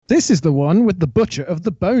This is the one with the Butcher of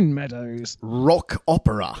the Bone Meadows. Rock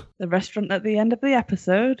opera. The restaurant at the end of the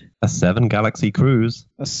episode. A 7-galaxy cruise.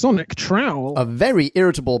 A sonic trowel. A very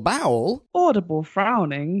irritable bowel. Audible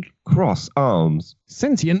frowning. Cross arms.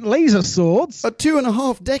 Sentient laser swords. A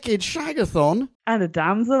 2.5-decade shagathon. And a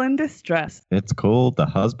damsel in distress. It's called The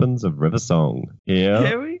Husbands of River Song. Yeah.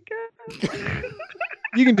 Here we go.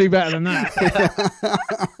 You can do better than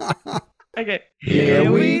that. Okay.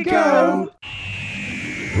 Here we go.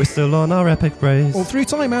 We're still on our epic race. All through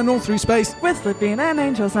time and all through space. We're slipping and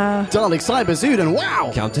angels now. Dalek Cyber Zood and wow!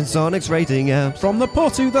 Counting Sonic's rating apps. From the poor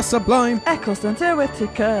to the sublime. Eccleston to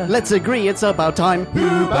Whittaker. Let's agree it's about time. Who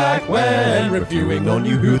back when? Reviewing on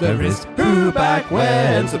you who there is. Who back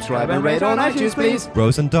when? Subscribe and rate on iTunes, please.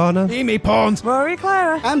 Rose and Donna. Amy Pawns. Rory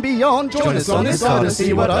Clara. And beyond, Join us on this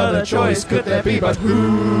odyssey. What other choice could there be but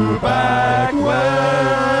who back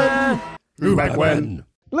when? Who back when?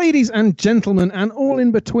 Ladies and gentlemen, and all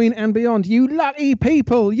in between and beyond, you lucky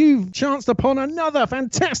people, you've chanced upon another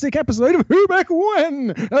fantastic episode of Who Back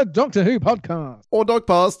When, a Doctor Who podcast. Or dog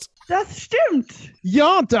past. Das stimmt.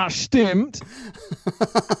 Ja, das stimmt.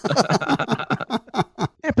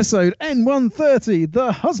 Episode N130,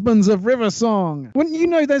 The Husbands of River Song. Wouldn't you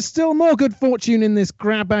know there's still more good fortune in this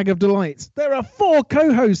grab bag of delights? There are 4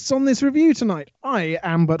 co-hosts on this review tonight. I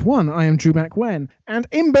am but one. I am Drew Back When. And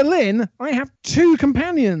in Berlin, I have 2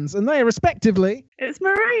 companions, and they are respectively... It's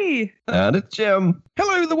Marie. And it's Jim.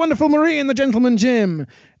 Hello, the wonderful Marie and the gentleman Jim.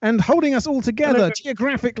 And holding us all together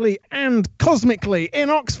geographically and cosmically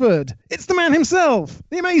in Oxford, it's the man himself,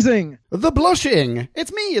 the amazing... The blushing.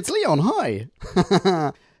 It's me, it's Leon. Hi.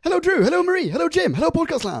 Hello, Drew. Hello, Marie. Hello, Jim. Hello,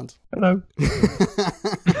 Podcast Land. Hello.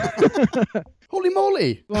 Holy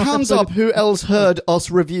moly. Last Hands episode- up who else heard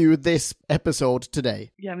us review this episode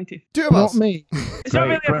today. Yeah, me too. 2 of Not us. me. It's not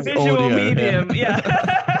really a great visual audio, medium.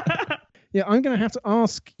 Yeah. Yeah, I'm going to have to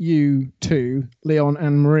ask you two, Leon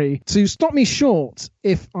and Marie, to stop me short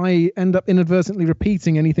if I end up inadvertently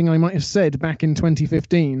repeating anything I might have said back in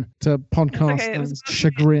 2015 to podcast okay, it was- fans'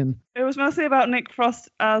 chagrin. It was mostly about Nick Frost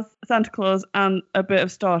as Santa Claus and a bit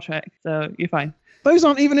of Star Trek, so you're fine. Those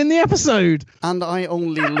aren't even in the episode. And I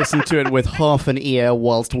only listened to it with half an ear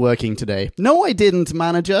whilst working today. No, I didn't,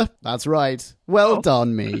 manager. That's right. Well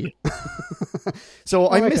done, me.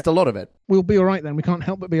 So I missed a lot of it. We'll be all right then. We can't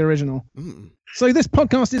help but be original. So this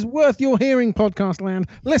podcast is worth your hearing, Podcast Land.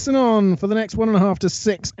 Listen on for the next 1.5 to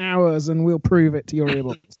 6 hours and we'll prove it to your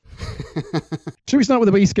earbuds. Should we start with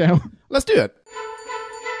the B scale? Let's do it.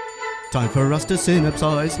 Time for us to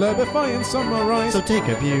synopsize. Clarify and summarize. So take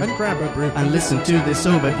a view And grab a brew. and listen to this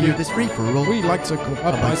overview, this free-for-all. We like to call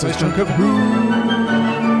a bite-sized chunk of who.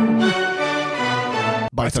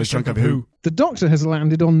 Bite-sized chunk of who. The Doctor has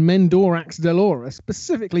landed on Mendorax Delora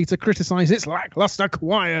specifically to criticise its lacklustre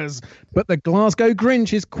choirs. But the Glasgow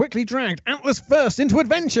Grinch is quickly dragged antlers first into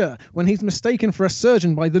adventure when he's mistaken for a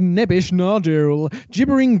surgeon by the nebbish Nardil,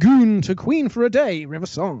 gibbering goon to Queen for a Day, River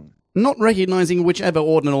Song. Not recognizing whichever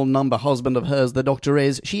ordinal number husband of hers the Doctor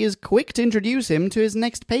is, she is quick to introduce him to his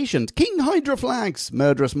next patient, King Hydroflax,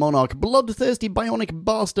 murderous monarch, bloodthirsty bionic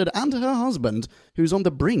bastard, and her husband, who's on the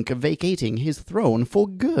brink of vacating his throne for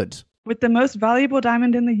good. With the most valuable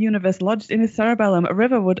diamond in the universe lodged in his cerebellum,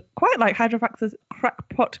 River would quite like Hydrofax's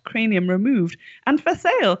crackpot cranium removed and for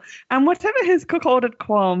sale. And whatever his cook-ordered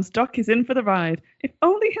qualms, Doc is in for the ride. If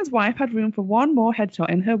only his wife had room for one more headshot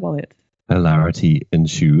in her wallet. Hilarity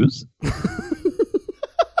ensues.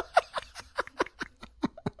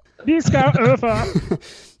 B scale over.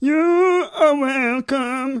 You are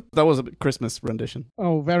welcome. That was a Christmas rendition.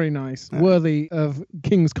 Oh, very nice. Worthy of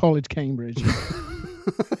King's College, Cambridge.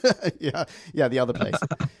 yeah, the other place.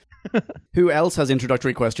 Who else has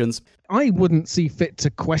introductory questions? I wouldn't see fit to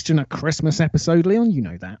question a Christmas episode, Leon. You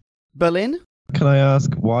know that. Berlin? Can I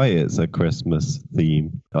ask why it's a Christmas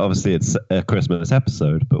theme? Obviously, it's a Christmas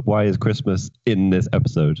episode, but why is Christmas in this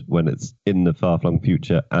episode when it's in the far-flung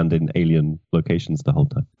future and in alien locations the whole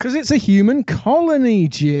time? Because it's a human colony,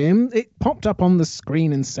 Jim. It popped up on the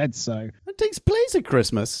screen and said so. It takes place at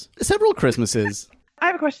Christmas. Several Christmases. I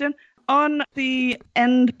have a question. On the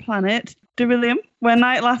end planet, Darillium, where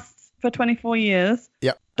night lasts for 24 years,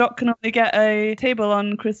 Yep. Doc can only get a table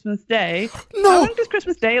on Christmas Day. No! How long does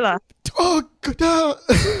Christmas Day last? Oh, God.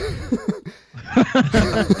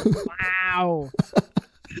 Wow.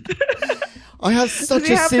 I have such Does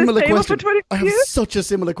he a have similar this table question. for 24 I have years? such a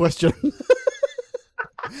similar question.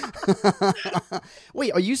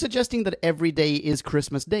 Wait, are you suggesting that every day is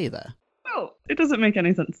Christmas Day there? Well, it doesn't make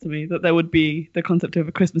any sense to me that there would be the concept of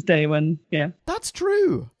a Christmas Day when, yeah. That's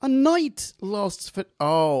true. A night lasts for...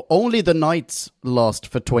 Oh, only the nights last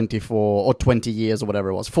for 24 or 20 years or whatever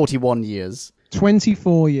it was. 41 years.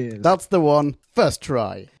 24 years. That's the one. First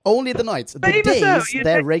try. Only the nights. But The even so, days, you'd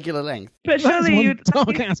their think- regular length. But That's surely one you'd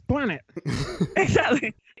dark-ass planet.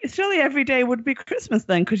 exactly. Surely every day would be Christmas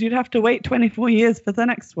then, because you'd have to wait 24 years for the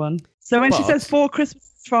next one. So when she But- says 4 Christmases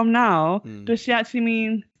from now, Hmm. does she actually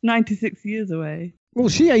mean 96 years away? Well,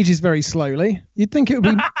 she ages very slowly. You'd think it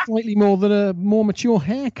would be slightly more than a more mature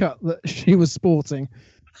haircut that she was sporting.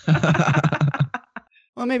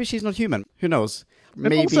 Well, maybe she's not human. Who knows? And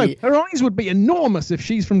Maybe. also, her eyes would be enormous if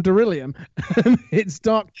she's from Darillium. And it's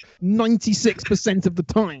dark 96% of the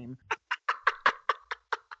time.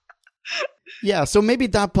 Yeah, so maybe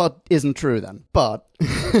that part isn't true then. But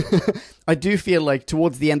I do feel like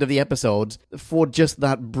towards the end of the episode, for just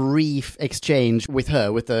that brief exchange with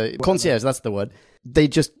her, with the concierge, that's the word, they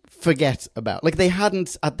just forget about. Like, they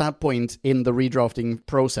hadn't, at that point in the redrafting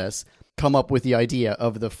process, come up with the idea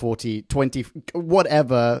of the 40, 20,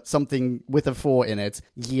 whatever, something with a 4 in it,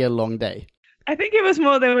 year-long day. I think it was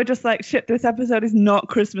more they were just like, shit, this episode is not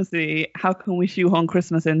Christmassy. How can we shoehorn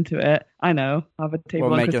Christmas into it? I know. Have a table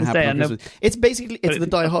Or on make it Christmas happen Day. on And no, Christmas. It's basically, it's the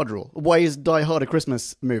Die Hard rule. Why is Die Hard a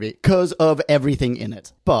Christmas movie? Because of everything in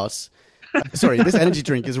it. But, sorry, this energy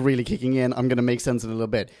drink is really kicking in. I'm going to make sense in a little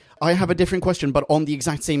bit. I have a different question, but on the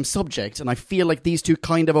exact same subject, and I feel like these two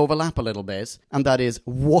kind of overlap a little bit, and that is,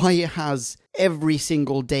 why has every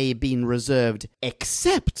single day been reserved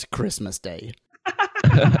except Christmas Day?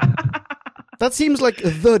 That seems like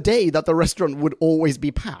the day that the restaurant would always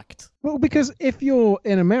be packed. Well, because if you're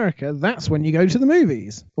in America, that's when you go to the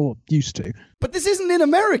movies. Or used to. But this isn't in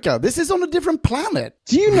America. This is on a different planet.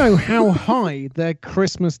 Do you know how high their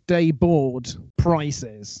Christmas Day board price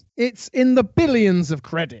is? It's in the billions of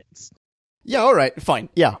credits. Yeah, all right, fine.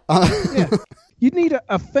 Yeah. Yeah. You'd need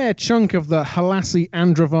a fair chunk of the Halassi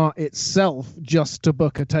Androvar itself just to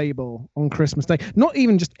book a table on Christmas Day. Not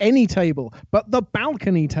even just any table, but the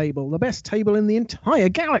balcony table, the best table in the entire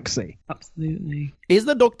galaxy. absolutely. Is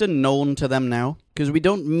the Doctor known to them now? Because we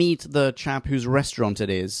don't meet the chap whose restaurant it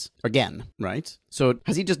is again, right? So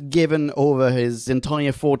has he just given over his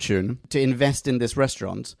entire fortune to invest in this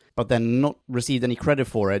restaurant, but then not received any credit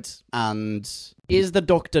for it? And is the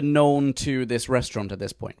Doctor known to this restaurant at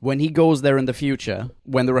this point? When he goes there in the future,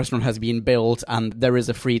 when the restaurant has been built and there is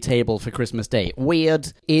a free table for Christmas Day,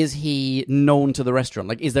 weird, is he known to the restaurant?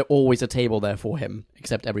 Like, is there always a table there for him,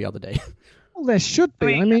 except every other day? Well, there should be. I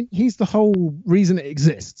mean- I mean, he's the whole reason it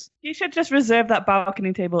exists. You should just reserve that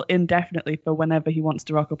balcony table indefinitely for whenever he wants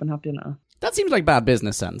to rock up and have dinner. That seems like bad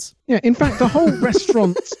business sense. Yeah, in fact, the whole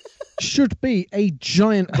restaurant should be a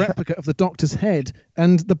giant replica of the Doctor's head,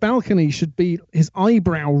 and the balcony should be his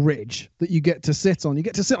eyebrow ridge that you get to sit on. You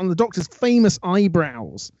get to sit on the Doctor's famous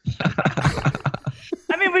eyebrows.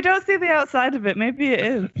 I mean, we don't see the outside of it. Maybe it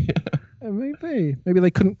is. Maybe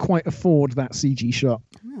they couldn't quite afford that CG shot.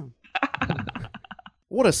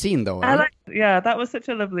 What a scene, though. I eh? yeah, that was such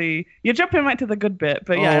a lovely. You're jumping right to the good bit,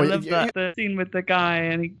 but yeah, Oh, I love yeah, that the scene with the guy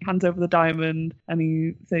and he hands over the diamond and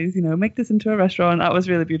he says, you know, make this into a restaurant. That was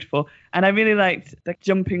really beautiful, and I really liked the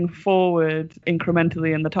jumping forward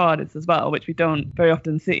incrementally in the TARDIS as well, which we don't very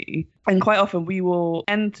often see. And quite often we will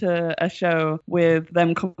enter a show with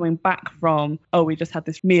them coming back from, oh, we just had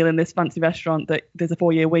this meal in this fancy restaurant that there's a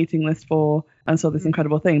 4-year waiting list for, and saw this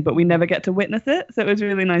incredible thing, but we never get to witness it. So it was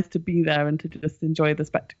really nice to be there and to just enjoy the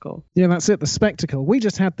spectacle. Yeah, that's it, the spectacle. We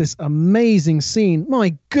just had this amazing scene.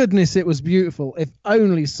 My goodness, it was beautiful. If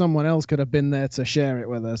only someone else could have been there to share it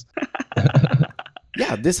with us.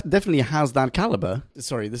 Yeah, this definitely has that caliber.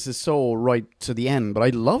 Sorry, this is so right to the end, but I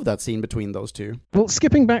love that scene between those two. Well,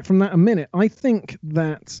 skipping back from that a minute, I think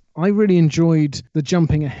that I really enjoyed the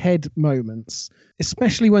jumping ahead moments,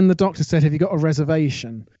 especially when the Doctor said, have you got a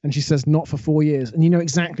reservation? And she says, not for 4 years. And you know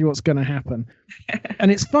exactly what's going to happen.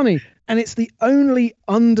 And it's funny. And it's the only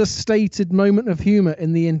understated moment of humor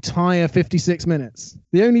in the entire 56 minutes.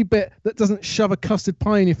 The only bit that doesn't shove a custard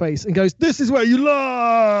pie in your face and goes, this is where you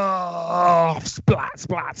laugh. Splat,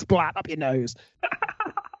 splat, splat up your nose.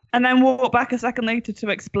 And then walk back a second later to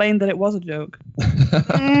explain that it was a joke.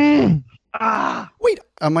 Wait,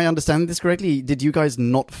 am I understanding this correctly? Did you guys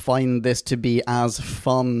not find this to be as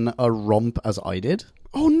fun a romp as I did?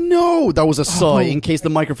 Oh no, that was a sigh, in case the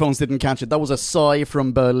microphones didn't catch it. That was a sigh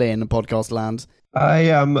from Berlin, podcast land. I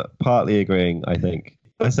am partly agreeing, I think.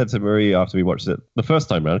 I said to Marie after we watched it the first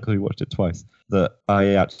time round, because we watched it twice, that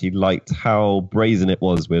I actually liked how brazen it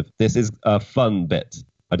was with, this is a fun bit.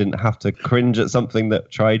 I didn't have to cringe at something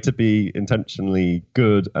that tried to be intentionally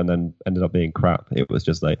good and then ended up being crap. It was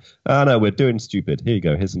just like, oh no, we're doing stupid. Here you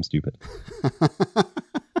go, here's some stupid.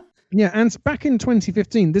 Yeah, and back in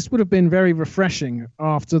 2015, this would have been very refreshing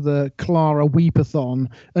after the Clara Weepathon.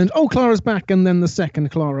 And, Clara's back, and then the second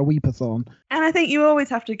Clara Weepathon. And I think you always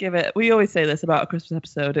have to give it, we always say this about a Christmas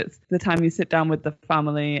episode, it's the time you sit down with the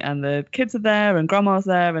family and the kids are there and grandma's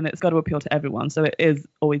there and it's got to appeal to everyone. So it is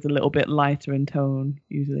always a little bit lighter in tone,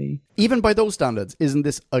 usually. Even by those standards, isn't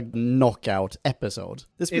this a knockout episode?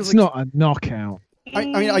 It's not a knockout. I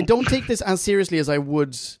mean, I don't take this as seriously as I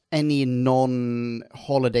would any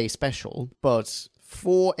non-holiday special, but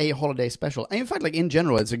for a holiday special, in fact, like in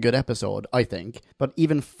general, it's a good episode, I think. But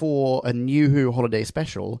even for a New Who holiday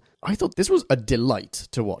special, I thought this was a delight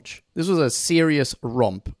to watch. This was a serious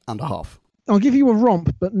romp and a half. I'll give you a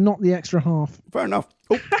romp, but not the extra half. Fair enough.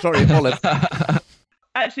 Oh, sorry, Olive.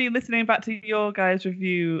 Actually, listening back to your guys'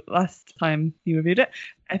 review last time you reviewed it,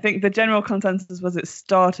 I think the general consensus was it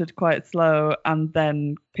started quite slow and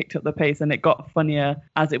then picked up the pace and it got funnier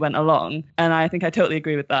as it went along. And I think I totally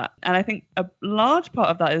agree with that. And I think a large part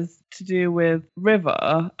of that is to do with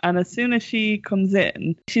River. And as soon as she comes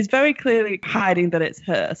in, she's very clearly hiding that it's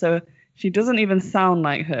her. So she doesn't even sound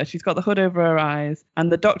like her. She's got the hood over her eyes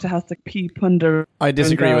and the doctor has to peep under. I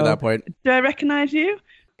disagree with that point. Do I recognize you?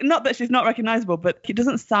 Not that she's not recognizable, but it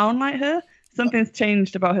doesn't sound like her. Something's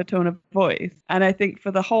changed about her tone of voice. And I think for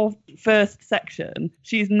the whole first section,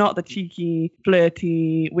 she's not the cheeky,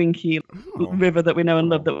 flirty, winky River that we know and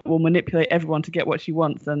love that will manipulate everyone to get what she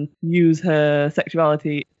wants and use her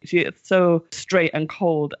sexuality. She is so straight and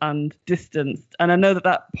cold and distanced. And I know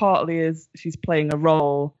that partly is she's playing a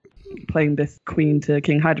role, playing this Queen to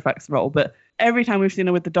King Hydrofax role, but every time we've seen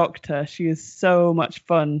her with the Doctor, she is so much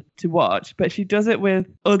fun to watch, but she does it with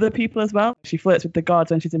other people as well. She flirts with the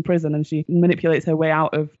guards when she's in prison and she manipulates her way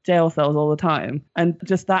out of jail cells all the time. And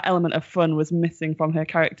just that element of fun was missing from her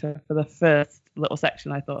character for the first little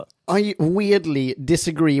section, I thought. I weirdly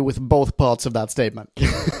disagree with both parts of that statement.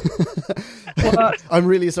 I'm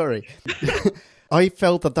really sorry. I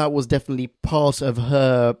felt that was definitely part of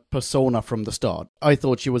her persona from the start. I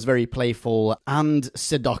thought she was very playful and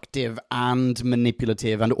seductive and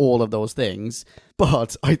manipulative and all of those things.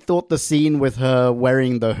 But I thought the scene with her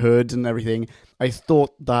wearing the hood and everything, I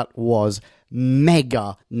thought that was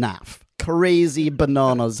mega naff. Crazy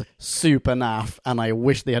bananas, super naff, and I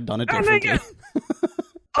wish they had done it differently.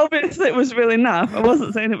 Obviously, it was really naff. I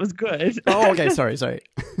wasn't saying it was good. Oh, okay, sorry.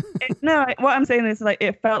 No, what I'm saying is, like,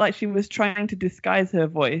 it felt like she was trying to disguise her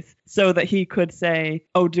voice so that he could say,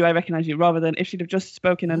 "Oh, do I recognize you?" Rather than if she'd have just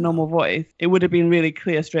spoken a normal voice, it would have been really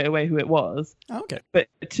clear straight away who it was. Okay. But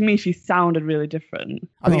to me, she sounded really different.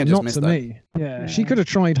 I think I just not missed to that. me. Yeah, she could have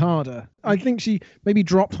tried harder. I think she maybe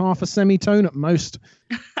dropped half a semitone at most.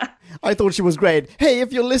 I thought she was great. Hey,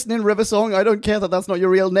 if you're listening, River Song, I don't care that that's not your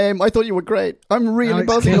real name. I thought you were great. I'm really Alex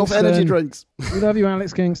buzzing off Kingston. energy drinks. We love you,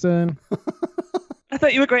 Alex Kingston. I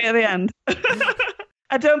thought you were great at the end.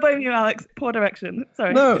 I don't blame you, Alex. Poor direction.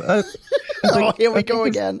 Sorry. No, Oh, here we I go think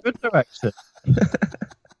it's again. Good direction.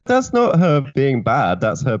 That's not her being bad.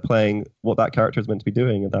 That's her playing what that character is meant to be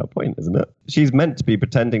doing at that point, isn't it? She's meant to be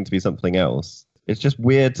pretending to be something else. It's just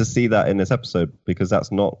weird to see that in this episode because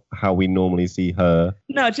that's not how we normally see her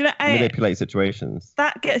No, do you know, manipulate situations.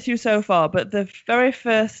 that gets you so far, but the very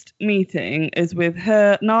first meeting is with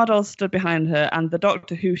her, Nardole stood behind her, and the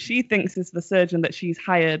doctor who she thinks is the surgeon that she's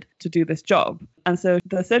hired to do this job. And so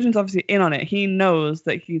the surgeon's obviously in on it. He knows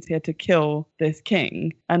that he's here to kill this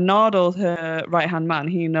king. And Nardole's her right-hand man.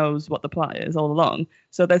 He knows what the plot is all along.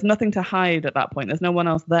 So there's nothing to hide at that point. There's no one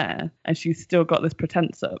else there. And she's still got this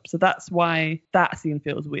pretense up. So that's why that scene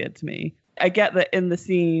feels weird to me. I get that in the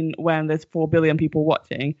scene when there's 4 billion people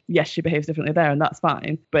watching, yes, she behaves differently there, and that's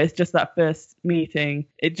fine. But it's just that first meeting.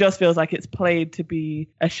 It just feels like it's played to be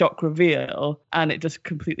a shock reveal, and it just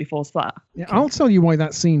completely falls flat. Yeah, I'll tell you why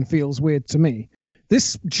that scene feels weird to me.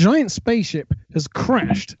 This giant spaceship has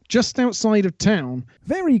crashed just outside of town.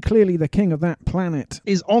 Very clearly the king of that planet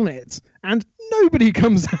is on it, and nobody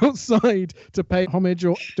comes outside to pay homage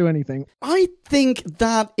or do anything. I think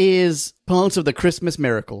that is part of the Christmas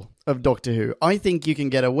miracle of Doctor Who. I think you can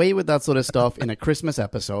get away with that sort of stuff in a Christmas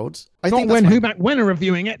episode. I Not think when that's Who Back When are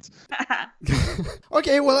reviewing it.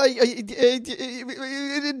 Okay, well,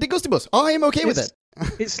 de gustibus. I am okay with it.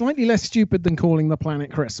 It's slightly less stupid than calling the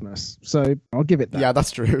planet Christmas, so I'll give it that. Yeah,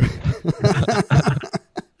 that's true.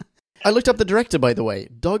 I looked up the director, by the way,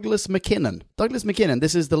 Douglas McKinnon. Douglas McKinnon,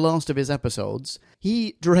 this is the last of his episodes.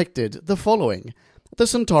 He directed the following: The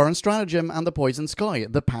Centauran Stratagem and the Poison Sky,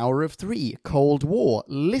 The Power of Three, Cold War,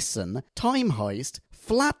 Listen, Time Heist,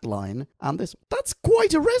 Flatline, and this. That's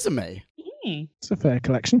quite a resume. It's a fair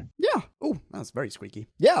collection. Yeah. Oh, that's very squeaky.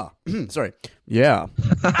 Yeah. Sorry. Yeah.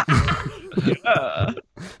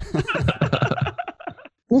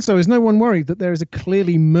 Also, is no one worried that there is a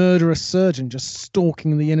clearly murderous surgeon just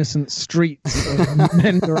stalking the innocent streets of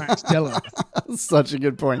Mendorax Delos? Such a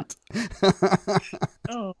good point.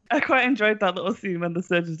 Oh, I quite enjoyed that little scene when the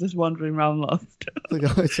surgeon's just wandering around lost.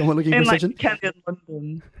 Is someone looking In for a like surgeon? Kenyan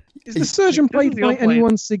London. Is the surgeon played your by point.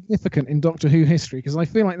 anyone significant in Doctor Who history? Because I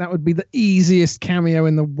feel like that would be the easiest cameo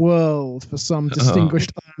in the world for some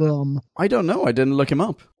distinguished alum. I don't know. I didn't look him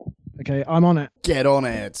up. Okay, I'm on it. Get on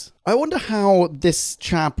it. I wonder how this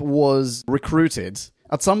chap was recruited.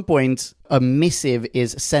 At some point, a missive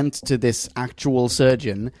is sent to this actual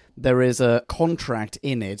surgeon. There is a contract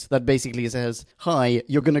in it that basically says, hi,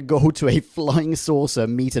 you're going to go to a flying saucer,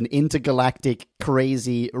 meet an intergalactic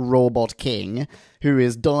crazy robot king who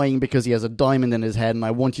is dying because he has a diamond in his head, and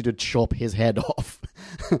I want you to chop his head off.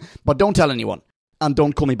 But don't tell anyone, and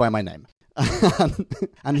don't call me by my name.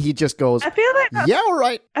 And he just goes, I feel like yeah, all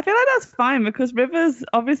right. I feel like that's fine because River's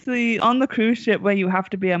obviously on the cruise ship where you have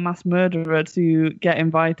to be a mass murderer to get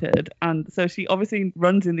invited. And so she obviously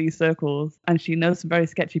runs in these circles and she knows some very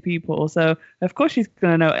sketchy people. So of course she's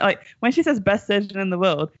going to know. Like when she says best surgeon in the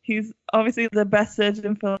world, he's obviously the best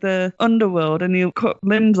surgeon for the underworld and he'll cut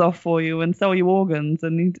limbs off for you and sell you organs.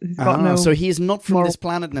 And he's got no... So he's not from moral- this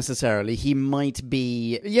planet necessarily. He might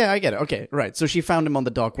be... Yeah, I get it. Okay, right. So she found him on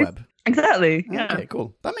the dark web. Exactly. Yeah. Okay,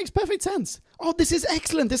 cool. That makes perfect sense. Oh, this is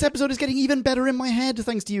excellent. This episode is getting even better in my head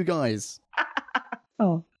thanks to you guys.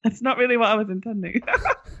 Oh, that's not really what I was intending.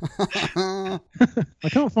 I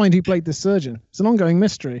can't find who played this surgeon. It's an ongoing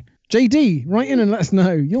mystery. JD, write in and let us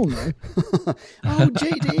know. You'll know. Oh,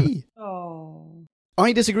 JD. Oh.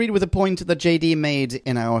 I disagreed with the point that JD made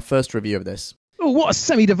in our first review of this. Oh, what a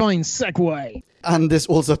semi-divine segue. And this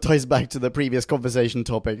also ties back to the previous conversation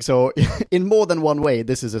topic. So in more than one way,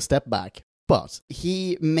 this is a step back. But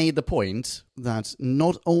he made the point that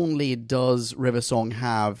not only does Riversong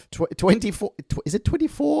have 24... Is it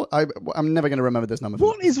 24? I'm never going to remember this number.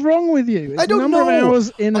 What is wrong with you? It's I don't number know. of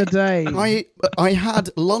hours in a day. I had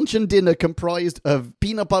lunch and dinner comprised of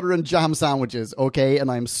peanut butter and jam sandwiches, okay?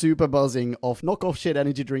 And I'm super buzzing off knockoff shit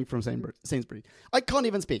energy drink from Sainsbury's. I can't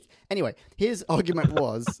even speak. Anyway, his argument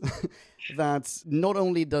was that not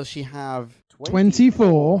only does she have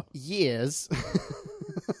 24 years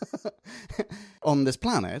on this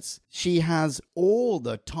planet, she has all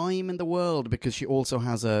the time in the world because she also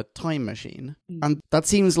has a time machine. And that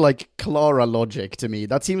seems like Clara logic to me.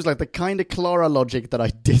 That seems like the kind of Clara logic that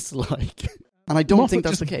I dislike. And I don't Moffat think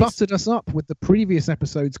that's the just case. busted us up with the previous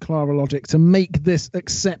episode's Clara logic to make this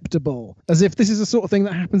acceptable, as if this is the sort of thing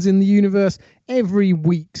that happens in the universe every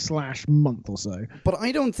week/month or so. But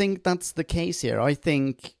I don't think that's the case here. I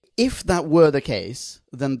think if that were the case,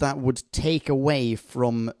 then that would take away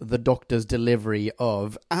from the Doctor's delivery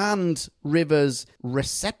of, and River's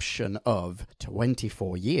reception of,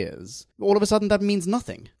 24 years. All of a sudden, that means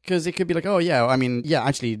nothing. Because it could be like, oh yeah, I mean, yeah,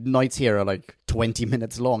 actually, nights here are like 20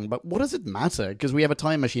 minutes long, but what does it matter? Because we have a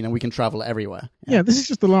time machine and we can travel everywhere. Yeah, this is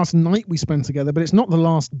just the last night we spent together, but it's not the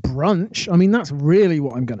last brunch. I mean, that's really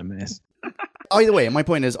what I'm going to miss. Either way, my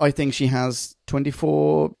point is, I think she has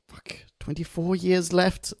 24 years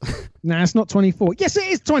left. Nah, it's not 24. Yes, it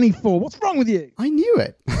is 24. What's wrong with you? I knew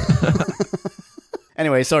it.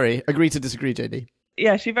 Anyway, sorry. Agree to disagree, JD.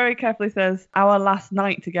 Yeah, she very carefully says, our last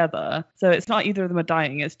night together. So it's not either of them are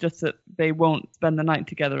dying, it's just that they won't spend the night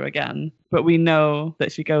together again. But we know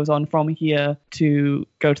that she goes on from here to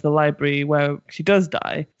go to the library where she does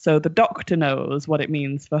die. So the Doctor knows what it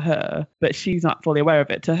means for her, but she's not fully aware of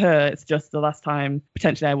it. To her, it's just the last time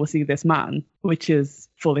potentially I will see this man, which is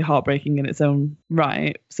fully heartbreaking in its own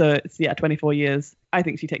right. So it's, 24 years. I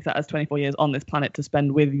think she takes that as 24 years on this planet to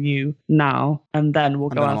spend with you now, and then we'll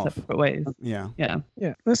go then our off. separate ways. Yeah. Yeah.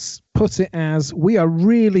 Yeah, let's put it as we are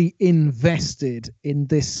really invested in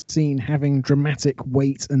this scene having dramatic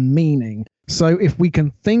weight and meaning. So if we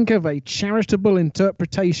can think of a charitable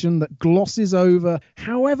interpretation that glosses over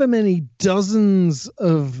however many dozens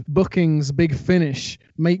of bookings Big Finish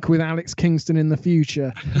make with Alex Kingston in the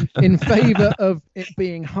future in favor of it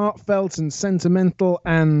being heartfelt and sentimental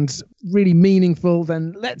and really meaningful,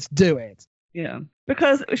 then let's do it. Yeah.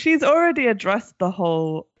 Because she's already addressed the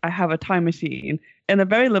whole I have a time machine in a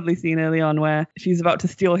very lovely scene early on where she's about to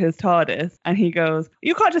steal his TARDIS and he goes,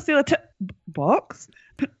 you can't just steal a box.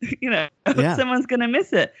 Yeah. Someone's going to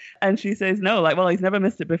miss it. And she says, no, like, well, he's never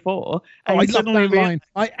missed it before. And I he love suddenly that line.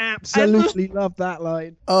 I absolutely love that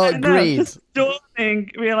line. Agreed. This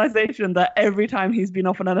dawning realization that every time he's been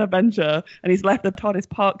off on an adventure and he's left the TARDIS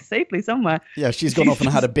parked safely somewhere. Yeah, she's gone off and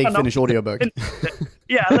had a Big Finish audiobook.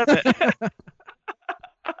 Yeah, I love it.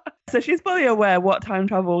 So she's fully aware what time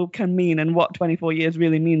travel can mean and what 24 years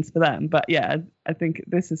really means for them. But yeah, I think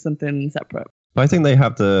this is something separate. But I think they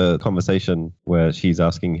have the conversation where she's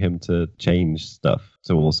asking him to change stuff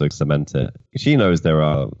to also cement it. She knows there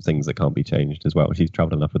are things that can't be changed as well. She's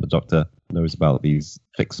traveled enough with the Doctor, knows about these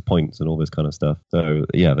fixed points and all this kind of stuff. So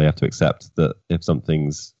yeah, they have to accept that if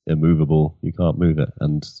something's immovable, you can't move it.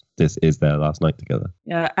 And this is their last night together.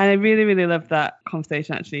 Yeah, and I really, really love that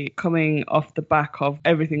conversation actually coming off the back of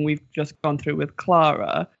everything we've just gone through with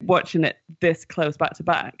Clara, watching it this close back to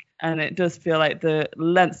back. And it does feel like the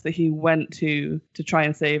lengths that he went to try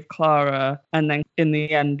and save Clara, and then in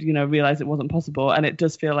the end, realized it wasn't possible. And it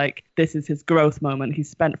does feel like this is his growth moment. He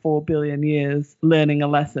spent 4 billion years learning a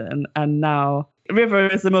lesson, and now River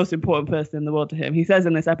is the most important person in the world to him. He says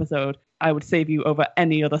in this episode, I would save you over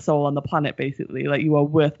any other soul on the planet, basically. Like, you are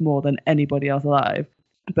worth more than anybody else alive.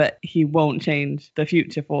 But he won't change the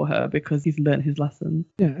future for her because he's learned his lesson.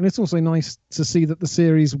 Yeah, and it's also nice to see that the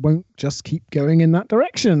series won't just keep going in that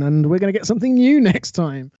direction, and we're going to get something new next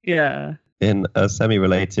time. Yeah. In a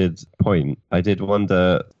semi-related point, I did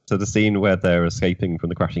wonder, so the scene where they're escaping from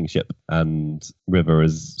the crashing ship and River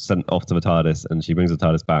is sent off to the TARDIS and she brings the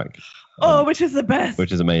TARDIS back. Which is the best.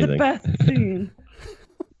 Which is amazing. The best scene.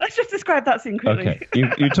 Let's just describe that scene quickly. Okay,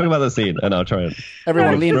 you talk about the scene and I'll try and...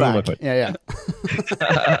 Everyone lean Throw my back. point. Yeah.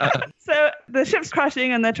 So the ship's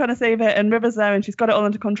crashing and they're trying to save it, and River's there and she's got it all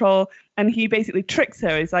under control, and he basically tricks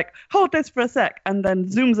her. He's like, hold this for a sec, and then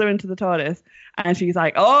zooms her into the TARDIS, and she's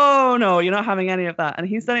like, oh no, you're not having any of that. And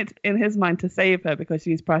he's done it in his mind to save her because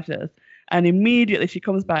she's precious. And immediately she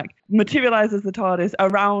comes back, materializes the TARDIS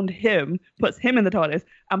around him, puts him in the TARDIS,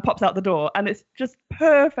 and pops out the door. And it's just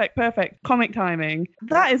perfect comic timing.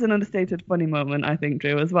 That is an understated funny moment, I think,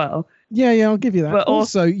 Drew, as well. Yeah, I'll give you that. But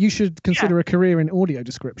also, you should consider a career in audio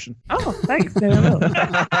description. Oh, thanks. No, I will.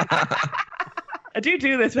 I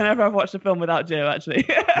do this whenever I've watched a film without Joe, actually.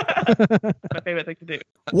 My favourite thing to do.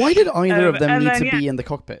 Why did either of them and need then, to be in the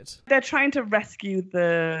cockpit? They're trying to rescue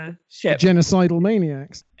the ship. Genocidal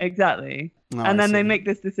maniacs. Exactly. Oh, and I then they see. make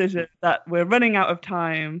this decision that we're running out of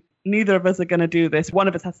time. Neither of us are going to do this. One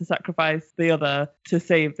of us has to sacrifice the other to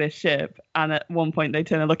save this ship. And at one point they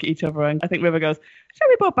turn and look at each other, and I think River goes, shall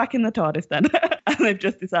we both back in the TARDIS then? And they've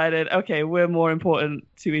just decided, okay, we're more important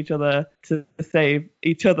to each other to save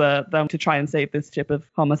each other than to try and save this ship of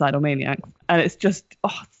homicidal maniacs. And it's just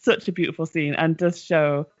such a beautiful scene, and does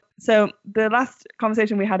show. So the last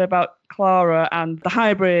conversation we had about Clara and the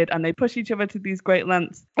hybrid, and they push each other to these great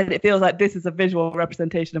lengths, and it feels like this is a visual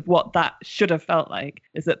representation of what that should have felt like,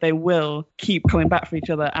 is that they will keep coming back for each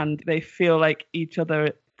other, and they feel like each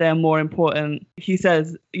other, they're more important. He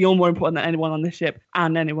says, you're more important than anyone on this ship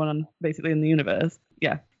and anyone basically in the universe.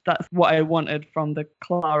 Yeah, that's what I wanted from the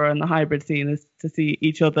Clara and the hybrid scene, is to see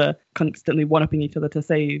each other constantly one-upping each other to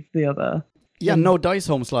save the other. Yeah, no dice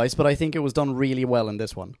home slice, but I think it was done really well in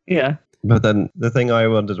this one. Yeah. But then the thing I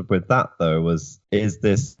wondered with that, though, was, is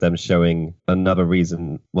this them showing another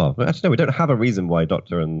reason? Well, actually, no, we don't have a reason why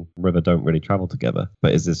Doctor and River don't really travel together.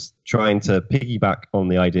 But is this trying to piggyback on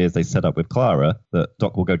the ideas they set up with Clara, that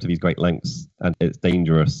Doc will go to these great lengths and it's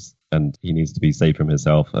dangerous and he needs to be saved from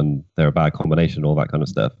himself and they're a bad combination, all that kind of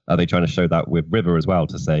stuff? Are they trying to show that with River as well,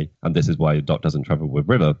 to say, and this is why Doc doesn't travel with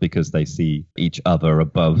River, because they see each other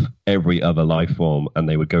above every other life form and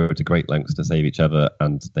they would go to great lengths to save each other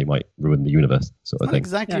and they might ruin the universe, sort of Not thing.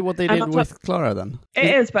 exactly Yeah. what they And did also- with Clara then. It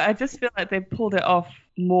is, but I just feel like they pulled it off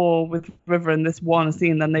more with River in this one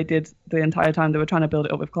scene than they did the entire time they were trying to build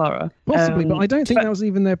it up with Clara. Possibly, but I don't think that was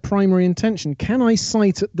even their primary intention. Can I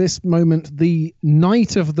cite at this moment the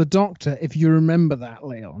Night of the Doctor, if you remember that,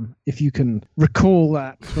 Leon? If you can recall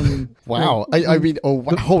that from... Wow. I mean,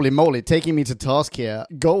 holy moly, taking me to task here.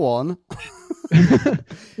 Go on.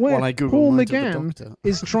 where While I Google Paul Night of the McGann Doctor.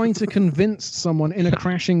 is trying to convince someone in a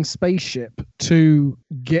crashing spaceship to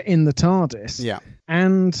get in the TARDIS. Yeah.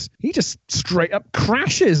 And he just straight up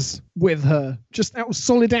crashes with her, just out of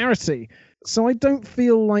solidarity. So I don't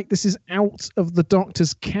feel like this is out of the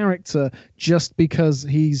Doctor's character just because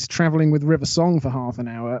he's traveling with River Song for half an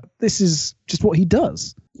hour. This is just what he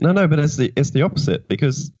does. No, but it's the opposite,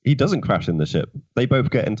 because he doesn't crash in the ship. They both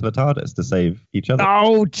get into the TARDIS to save each other.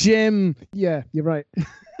 Oh, Jim. Yeah, you're right.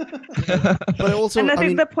 But also, And I think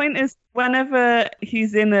mean, the point is, whenever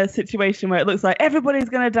he's in a situation where it looks like everybody's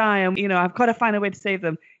going to die and, I've got to find a way to save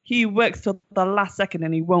them, he works till the last second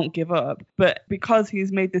and he won't give up. But because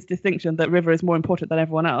he's made this distinction that River is more important than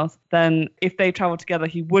everyone else, then if they travel together,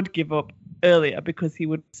 he would give up earlier because he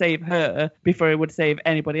would save her before he would save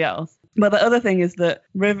anybody else. But the other thing is that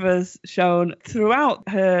River's shown throughout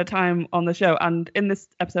her time on the show and in this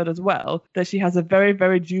episode as well that she has a very,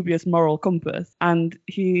 very dubious moral compass. And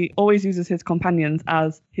he always uses his companions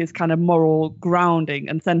as his kind of moral grounding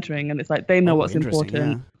and centering. And it's like they know what's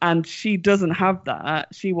important. Yeah. And she doesn't have that.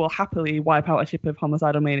 She will happily wipe out a ship of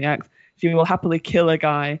homicidal maniacs. She will happily kill a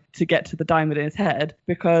guy to get to the diamond in his head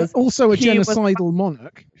because... Also a genocidal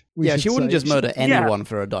monarch. Yeah, she wouldn't just murder anyone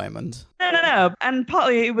for a diamond. No. And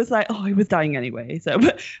partly it was like, he was dying anyway. So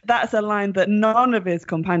that's a line that none of his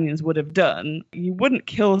companions would have done. You wouldn't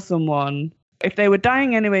kill someone. If they were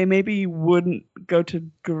dying anyway, maybe you wouldn't go to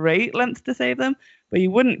great lengths to save them. But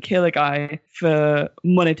you wouldn't kill a guy for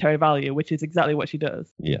monetary value, which is exactly what she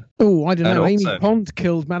does. Yeah. Oh, I don't know. Amy Pond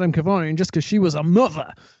killed Madame Kavarian just because she was a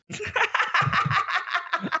mother.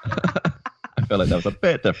 I feel like that was a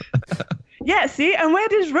bit different. Yeah, see? And where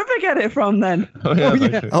does River get it from then? Oh, yeah.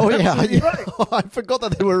 I forgot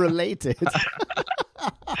that they were related.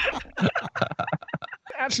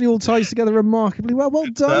 Actually all ties together remarkably well. Well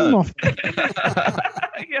done, Moffat.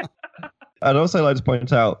 Yeah. I'd also like to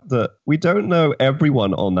point out that we don't know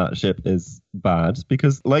everyone on that ship is bad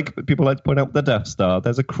because, like people like to point out, the Death Star,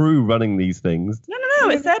 there's a crew running these things. No,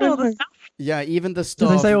 it said all the stuff. Yeah, even the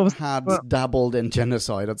staff had dabbled in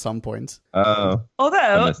genocide at some point.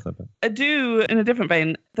 Although, I do, in a different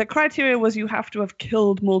vein, the criteria was you have to have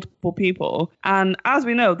killed multiple people. And as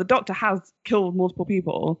we know, the Doctor has killed multiple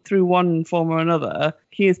people through one form or another.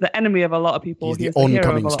 He is the enemy of a lot of people. He's the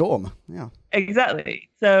oncoming storm. Yeah. Exactly.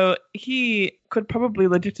 So he could probably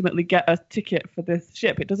legitimately get a ticket for this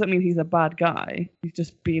ship. It doesn't mean he's a bad guy. He's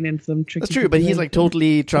just been in some tricky... That's true, but he's like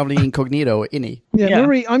totally traveling incognito, isn't he? Yeah,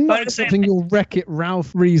 Marie, I'm not accepting your Wreck-It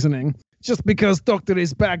Ralph reasoning. Just because Doctor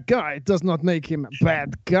is bad guy does not make him a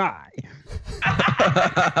bad guy.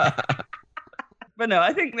 But no,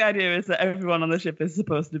 I think the idea is that everyone on the ship is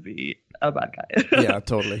supposed to be a bad guy. Yeah,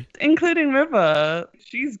 totally. Including River.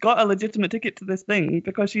 She's got a legitimate ticket to this thing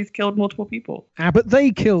because she's killed multiple people. But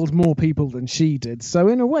they killed more people than she did. So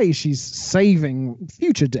in a way, she's saving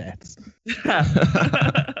future deaths.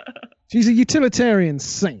 She's a utilitarian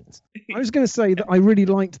saint. I was going to say that I really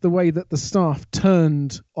liked the way that the staff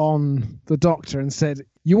turned on the Doctor and said,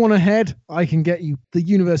 you want a head? I can get you the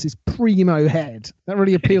universe's primo head. That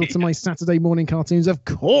really appealed to my Saturday morning cartoons. Of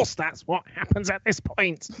course, that's what happens at this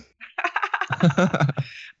point.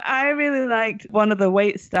 I really liked one of the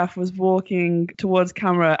wait staff was walking towards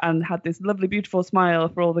camera and had this lovely, beautiful smile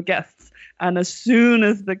for all the guests. And as soon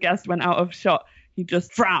as the guest went out of shot, he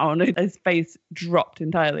just frowned. His face dropped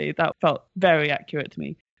entirely. That felt very accurate to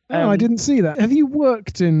me. Oh, I didn't see that. Have you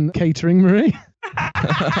worked in catering, Marie?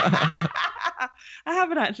 I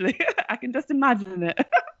haven't actually. I can just imagine it.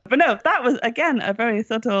 But no, that was, again, a very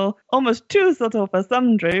subtle, almost too subtle for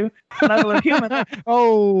some, Drew, level of humour.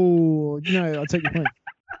 Oh, no, I'll take your point.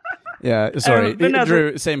 Yeah, sorry.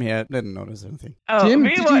 Drew, same here. Didn't notice anything. Oh, Jim,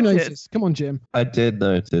 did you notice? Come on, Jim. I did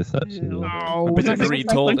notice, actually. I bet Marie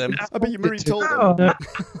told him.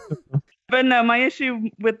 But no, my issue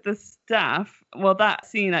with the staff, well, that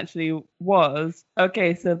scene actually was,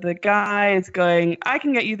 okay, so the guy is going, I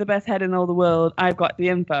can get you the best head in all the world. I've got the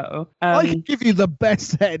info. I can give you the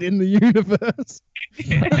best head in the universe.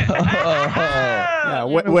 Yeah,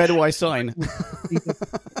 where do I sign?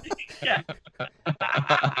 Yeah.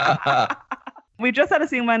 We just had a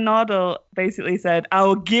scene where Nardole basically said, I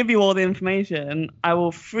will give you all the information. I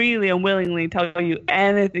will freely and willingly tell you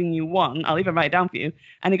anything you want. I'll even write it down for you.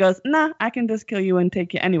 And he goes, nah, I can just kill you and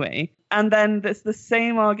take it anyway. And then it's the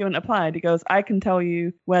same argument applied. He goes, I can tell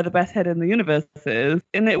you where the best head in the universe is.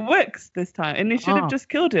 And it works this time. And he should have just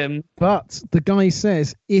killed him. But the guy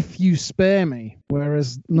says, if you spare me.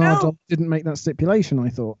 Whereas Nardole didn't make that stipulation, I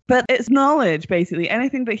thought. But it's knowledge, basically.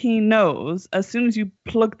 Anything that he knows, as soon as you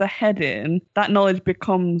plug the head in, that knowledge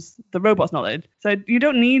becomes the robot's knowledge. So you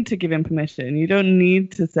don't need to give him permission. You don't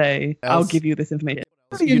need to say, I'll give you this information.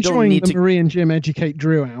 I'm really enjoying the Marie and Jim Educate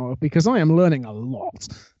Drew hour because I am learning a lot.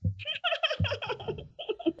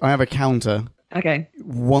 I have a counter. Okay.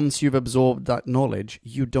 Once you've absorbed that knowledge,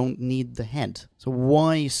 you don't need the head. So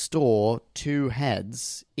why store two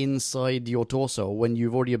heads inside your torso when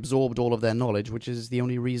you've already absorbed all of their knowledge, which is the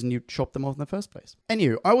only reason you chopped them off in the first place?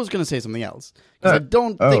 Anyway, I was going to say something else. Because I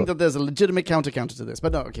don't think that there's a legitimate counter to this.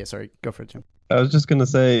 But no, okay, sorry. Go for it, Jim. I was just going to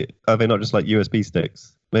say, are they not just like USB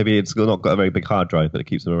sticks? Maybe it's not got a very big hard drive, but it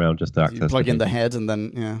keeps them around just to access. You plug in the head and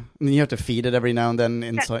then, and then you have to feed it every now and then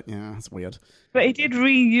inside. Yeah, it's weird. But he did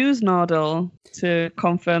reuse Nardole to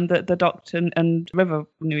confirm that the Doctor and River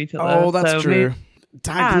knew each other. Oh, that's true.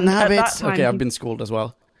 Dag nabbit. Okay, I've been schooled as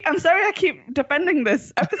well. I'm sorry I keep defending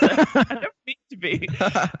this episode. I don't mean to be.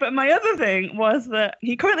 But my other thing was that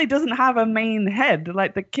he currently doesn't have a main head.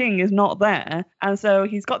 Like, the king is not there. And so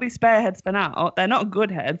he's got these spare heads for now. They're not good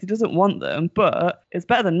heads. He doesn't want them, but it's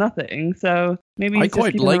better than nothing. So maybe he's I just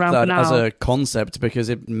quite keeping like around that for now. as a concept because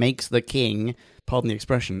it makes the king, pardon the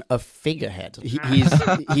expression, a figurehead.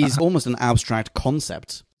 He's almost an abstract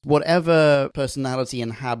concept. Whatever personality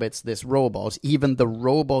inhabits this robot, even the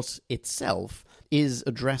robot itself is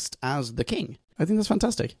addressed as the king. I think that's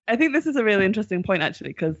fantastic. I think this is a really interesting point, actually,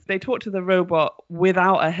 because they talk to the robot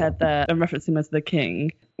without a head there and reference him as the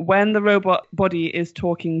king. When the robot body is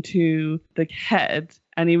talking to the head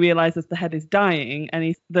and he realizes the head is dying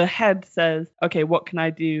and the head says, okay, what can I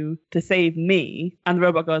do to save me? And the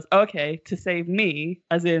robot goes, okay, to save me,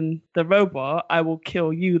 as in the robot, I will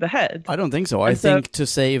kill you, the head. I don't think so. I think to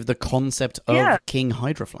save the concept of King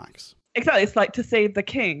Hydroflax. Exactly. It's like to save the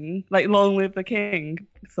king, like long live the king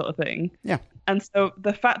sort of thing. Yeah. And so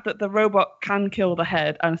the fact that the robot can kill the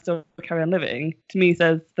head and still carry on living, to me,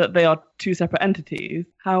 says that they are two separate entities.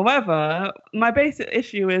 However, my basic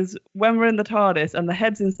issue is when we're in the TARDIS and the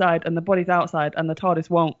head's inside and the body's outside and the TARDIS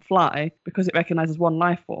won't fly because it recognizes one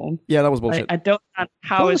life form. Yeah, that was bullshit. I don't understand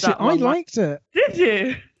how is that. I liked it. Did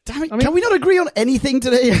you? Damn it, can we not agree on anything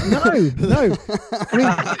today? No. I mean,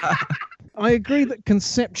 I agree that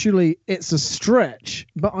conceptually it's a stretch,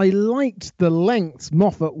 but I liked the lengths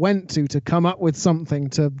Moffat went to come up with something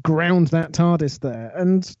to ground that TARDIS there,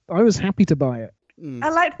 and I was happy to buy it. I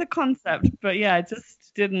liked the concept, but yeah, I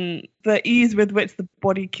just didn't. The ease with which the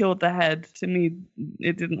body killed the head, to me,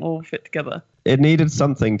 it didn't all fit together. It needed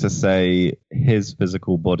something to say his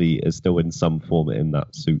physical body is still in some form in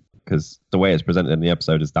that suit. Because the way it's presented in the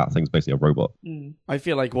episode is that thing's basically a robot. I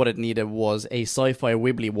feel like what it needed was a sci-fi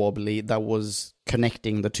wibbly-wobbly that was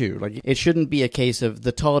connecting the two. Like, it shouldn't be a case of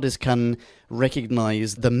the TARDIS can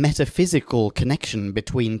recognize the metaphysical connection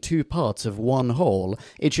between two parts of one whole.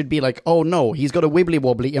 It should be like, oh no, he's got a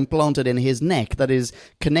wibbly-wobbly implanted in his neck that is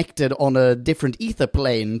connected on a different ether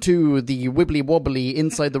plane to the wibbly-wobbly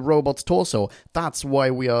inside the robot's torso. That's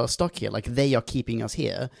why we are stuck here. Like, they are keeping us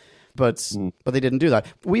here. But they didn't do that.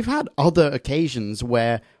 We've had other occasions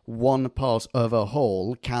where one part of a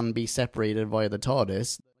whole can be separated via the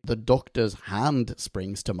TARDIS. The Doctor's hand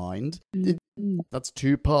springs to mind. That's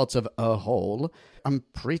two parts of a whole. I'm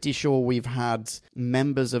pretty sure we've had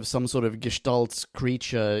members of some sort of Gestalt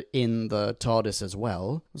creature in the TARDIS as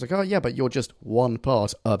well. I was like, oh yeah, but you're just one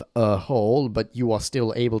part of a whole, but you are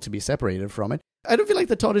still able to be separated from it. I don't feel like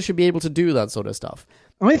the TARDIS should be able to do that sort of stuff.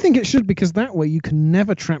 I think it should, because that way you can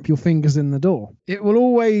never trap your fingers in the door. It will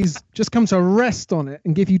always just come to rest on it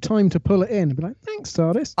and give you time to pull it in and be like, thanks,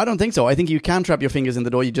 TARDIS. I don't think so. I think you can trap your fingers in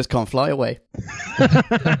the door, you just can't fly away.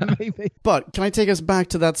 Maybe. But can I take us back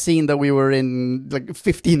to that scene that we were in like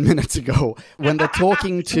 15 minutes ago when they're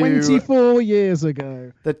talking to... 24 years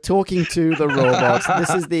ago. They're talking to the robot.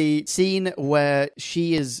 This is the scene where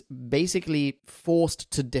she is basically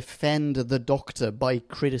forced to defend the Doctor by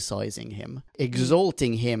criticizing him,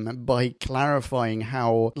 exalting him by clarifying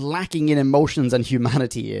how lacking in emotions and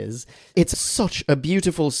humanity he is. It's such a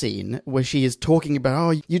beautiful scene where she is talking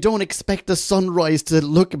about, oh, you don't expect the sunrise to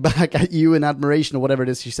look back at you in admiration or whatever it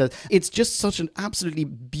is she says. It's just such an absolutely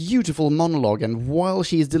beautiful monologue, and while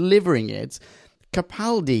she is delivering it,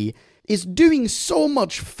 Capaldi is doing so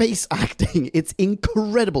much face acting. It's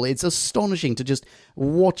incredible. It's astonishing to just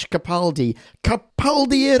watch Capaldi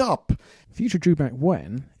it up. Future drew back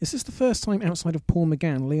when? Is this the first time outside of Paul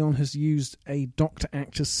McGann Leon has used a Doctor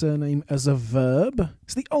actor's surname as a verb?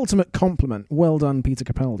 It's the ultimate compliment. Well done, Peter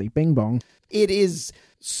Capaldi. Bing bong. It is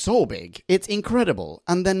so big. It's incredible.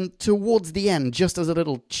 And then towards the end, just as a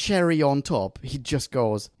little cherry on top, he just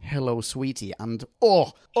goes, hello, sweetie. And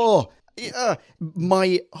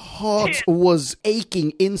my heart was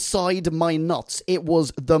aching inside my nuts. It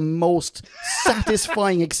was the most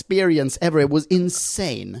satisfying experience ever. It was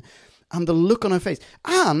insane. And the look on her face.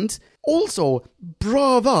 And also,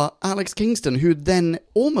 brava Alex Kingston, who then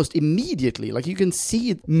almost immediately, like you can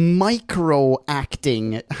see micro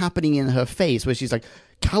acting happening in her face where she's like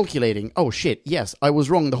calculating, oh shit, yes, I was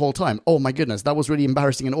wrong the whole time. Oh my goodness, that was really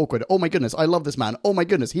embarrassing and awkward. Oh my goodness, I love this man. Oh my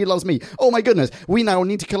goodness, he loves me. Oh my goodness, we now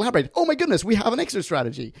need to collaborate. Oh my goodness, we have an exit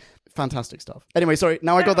strategy. Fantastic stuff. Anyway, sorry,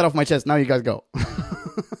 now I got that off my chest. Now you guys go.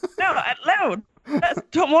 No, let's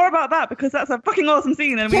talk more about that, because that's a fucking awesome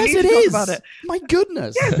scene and we need to talk about it. My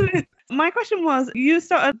goodness. Yes, it is. My question was, you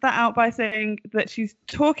started that out by saying that she's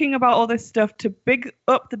talking about all this stuff to big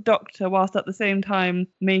up the Doctor whilst at the same time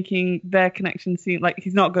making their connection seem like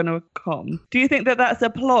he's not going to come. Do you think that that's a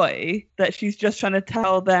ploy, that she's just trying to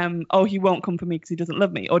tell them, oh, he won't come for me because he doesn't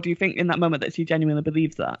love me? Or do you think in that moment that she genuinely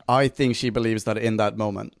believes that? I think she believes that in that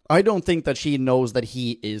moment. I don't think that she knows that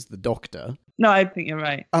he is the Doctor. No, I think you're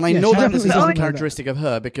right. And I Yeah, know she that this definitely is doesn't know uncharacteristic of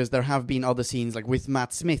her, because there have been other scenes, like with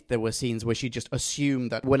Matt Smith, there were scenes where she just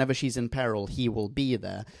assumed that whenever she's in peril, he will be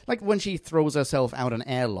there. Like when she throws herself out an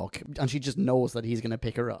airlock, and she just knows that he's going to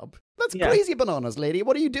pick her up. That's crazy bananas, lady.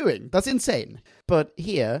 What are you doing? That's insane. But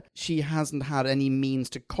here, she hasn't had any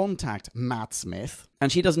means to contact Matt Smith,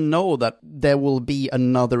 and she doesn't know that there will be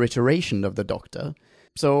another iteration of the Doctor.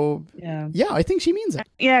 So, yeah, I think she means it.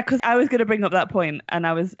 Yeah, because I was going to bring up that point, and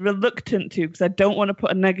I was reluctant to, because I don't want to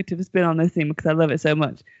put a negative spin on this theme because I love it so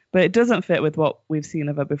much. But it doesn't fit with what we've seen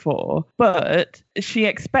of her before. But she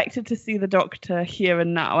expected to see the Doctor here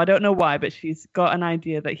and now. I don't know why, but she's got an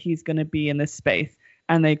idea that he's going to be in this space,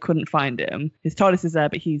 and they couldn't find him. His TARDIS is there,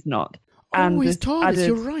 but he's not. And his TARDIS,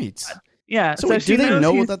 you're right. Yeah. So do they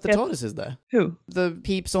know that the TARDIS is there? Who? The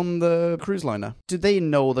peeps on the cruise liner. Do they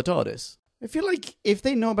know the TARDIS? I feel like if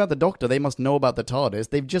they know about the Doctor, they must know about the TARDIS.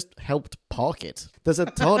 They've just helped park it. There's a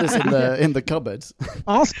TARDIS in the cupboard.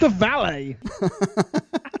 Ask the valet.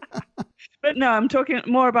 But no, I'm talking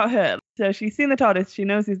more about her. So she's seen the TARDIS, she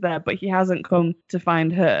knows he's there, but he hasn't come to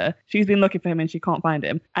find her. She's been looking for him and she can't find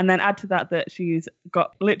him. And then add to that she's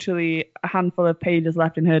got literally a handful of pages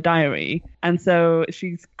left in her diary. And so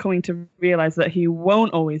she's coming to realize that he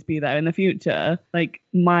won't always be there in the future. Like,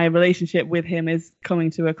 my relationship with him is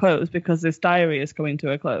coming to a close because this diary is coming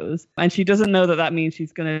to a close. And she doesn't know that that means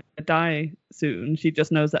she's going to die soon. She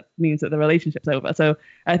just knows that means that the relationship's over. So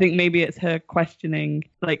I think maybe it's her questioning,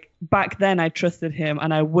 like, back then I trusted him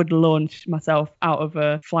and I would launch myself out of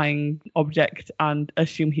a flying object and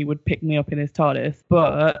assume he would pick me up in his TARDIS.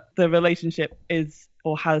 But the relationship is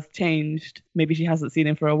or has changed. Maybe she hasn't seen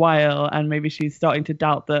him for a while, and maybe she's starting to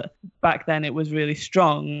doubt that back then it was really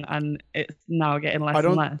strong and it's now getting less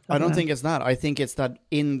and less. I don't think it's that. I think it's that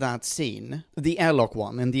in that scene, the airlock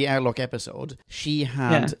one, in the airlock episode, she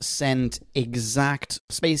had sent exact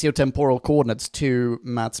spatiotemporal coordinates to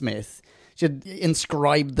Matt Smith. She had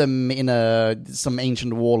inscribed them in some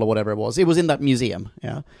ancient wall or whatever it was. It was in that museum,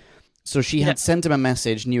 yeah. So she had sent him a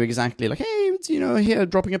message, knew exactly, like, hey, it's, here,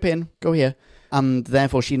 dropping a pin, go here. And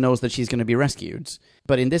therefore she knows that she's going to be rescued.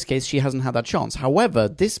 But in this case, she hasn't had that chance. However,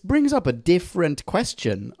 this brings up a different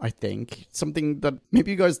question, I think. Something that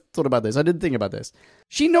maybe you guys thought about this. I didn't think about this.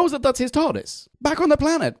 She knows that that's his TARDIS. Back on the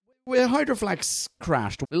planet where Hydroflax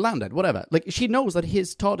crashed, landed, whatever. Like, she knows that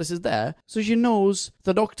his TARDIS is there. So she knows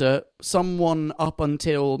the Doctor, someone up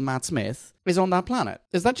until Matt Smith, is on that planet.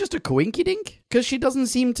 Is that just a coinky-dink? Because she doesn't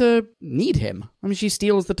seem to need him. I mean, she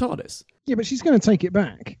steals the TARDIS. Yeah, but she's going to take it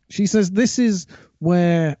back. She says this is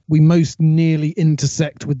where we most nearly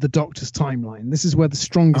intersect with the Doctor's timeline. This is where the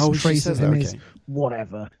strongest trace of him is.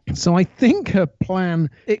 Whatever. So I think her plan,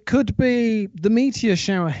 it could be the meteor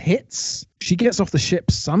shower hits. She gets off the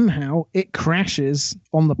ship somehow. It crashes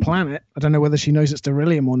on the planet. I don't know whether she knows it's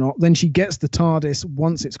beryllium or not. Then she gets the TARDIS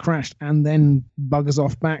once it's crashed and then buggers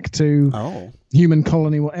off back to human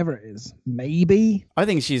colony, whatever it is. Maybe. I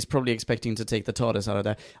think she's probably expecting to take the TARDIS out of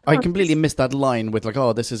there. I completely missed that line with, like,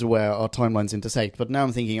 oh, this is where our timelines intersect. But now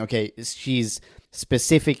I'm thinking, okay, she's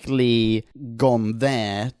specifically gone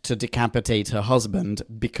there to decapitate her husband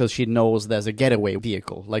because she knows there's a getaway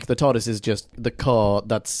vehicle. Like, the TARDIS is just the car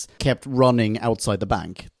that's kept running outside the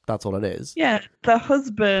bank. That's all it is. Yeah, the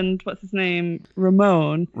husband, what's his name?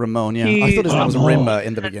 Ramon, yeah. I thought his name was Rimmer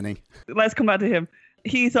in the beginning. Let's come back to him.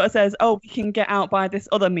 He sort of says, oh, we can get out by this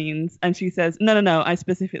other means. And she says, no, I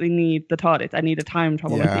specifically need the TARDIS. I need a time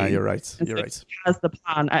travel machine. Yeah, you're right. She has the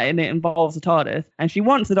plan, and it involves the TARDIS. And she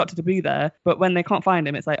wants the Doctor to be there, but when they can't find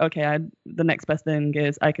him, it's like, okay, the next best thing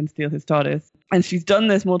is I can steal his TARDIS. And she's done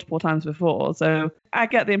this multiple times before. So I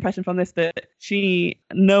get the impression from this that she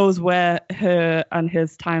knows where her and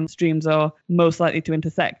his time streams are most likely to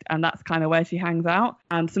intersect. And that's kind of where she hangs out.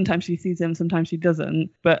 And sometimes she sees him, sometimes she doesn't.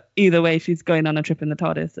 But either way, she's going on a trip in the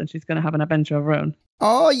TARDIS and she's going to have an adventure of her own.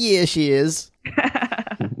 Oh, yeah, she is.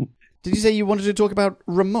 Did you say you wanted to talk about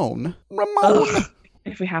Ramon? Ugh,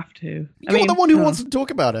 if we have to. You're the one who wants to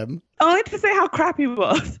talk about him. Only to say how crap he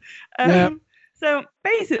was. So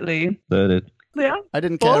basically... Yeah, I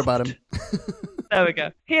didn't care about him. There we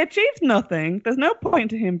go. He achieves nothing. There's no point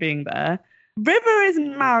to him being there. River is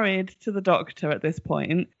married to the Doctor at this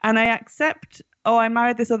point, and I accept, I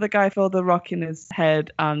married this other guy for the rock in his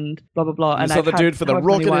head and blah, blah, blah. And so the dude for the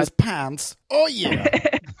rock in his pants. Oh,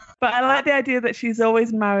 yeah. But I like the idea that she's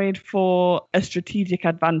always married for a strategic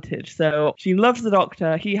advantage. So she loves the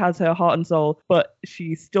Doctor, he has her heart and soul, but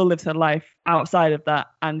she still lives her life outside of that,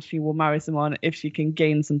 and she will marry someone if she can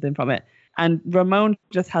gain something from it. And Ramon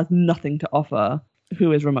just has nothing to offer.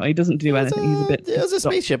 Who is Ramon? He doesn't do anything. He's a bit... There's a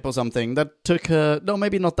spaceship or something that took her... No,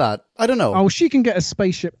 maybe not that. I don't know. Oh, she can get a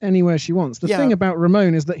spaceship anywhere she wants. The thing about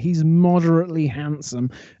Ramon is that he's moderately handsome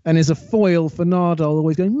and is a foil for Nardole,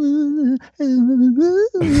 always going...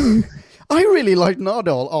 I really like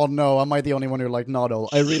Nardole. Oh no, am I the only one who liked Nardole?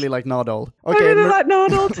 I really like Nardole. Okay, I really like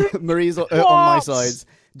Nardole too. Marie's on my side.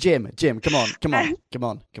 Jim, come on. I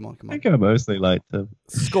think I mostly liked him.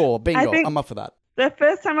 Score, bingo, I'm up for that. The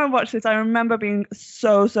first time I watched this, I remember being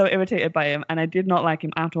so irritated by him, and I did not like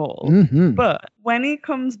him at all. Mm-hmm. But when he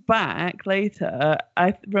comes back later,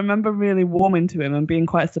 I remember really warming to him and being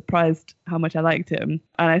quite surprised how much I liked him.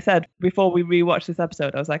 And I said, before we rewatched this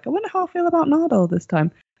episode, I was like, I wonder how I feel about Nardole this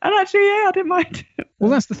time. And actually, yeah, I didn't mind him. Well,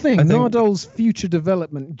 that's the thing. Nardole's future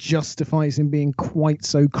development justifies him being quite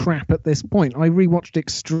so crap at this point. I rewatched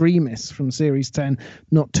Extremis from Series 10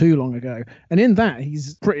 not too long ago, and in that,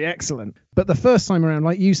 he's pretty excellent. But the first time around,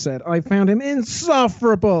 like you said, I found him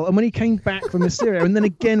insufferable. And when he came back for Mysterio, and then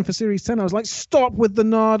again for Series 10, I was like, stop with the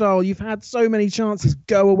Nardole. You've had so many chances.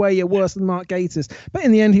 Go away. You're worse than Mark Gatiss. But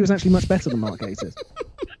in the end, he was actually much better than Mark Gatiss.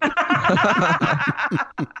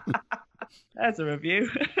 That's a review.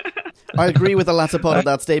 I agree with the latter part of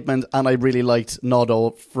that statement, and I really liked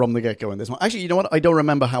Nardole from the get-go in this one. Actually, you know what? I don't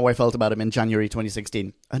remember how I felt about him in January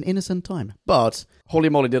 2016. An innocent time. But, holy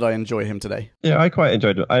moly, did I enjoy him today. Yeah, I quite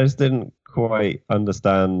enjoyed it. I just didn't quite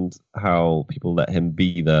understand how people let him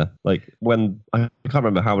be there. Like, when... I can't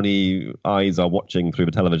remember how many eyes are watching through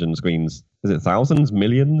the television screens. Is it thousands?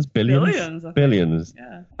 Millions? Billions? Billions.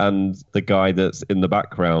 Yeah. And the guy that's in the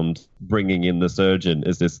background bringing in the surgeon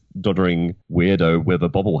is this doddering weirdo with a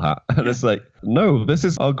bobble hat. And it's like, no, this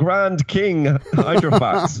is our Grand King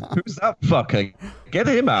Hydrofax. Who's that fucker? Get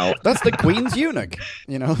him out. That's the Queen's eunuch,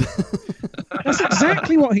 you know. That's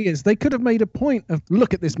exactly what he is. They could have made a point of,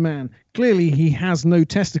 look at this man. Clearly he has no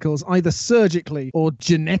testicles, either surgically or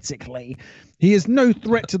genetically. He is no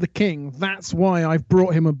threat to the king. That's why I've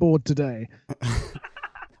brought him aboard today.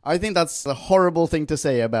 I think that's a horrible thing to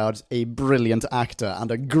say about a brilliant actor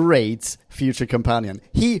and a great future companion.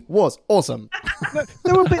 He was awesome.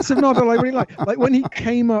 There were bits of Nardole I really liked. Like when he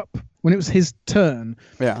came up, when it was his turn,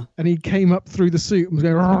 and he came up through the suit and was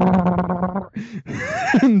going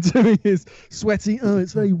and doing his sweaty,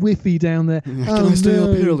 it's very whiffy down there. Can I stay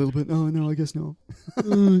up here a little bit? Oh, no, I guess not.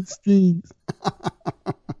 It stinks.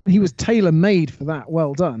 He was tailor-made for that.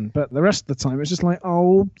 Well done. But the rest of the time, it's just like,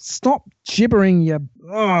 oh, stop gibbering, you...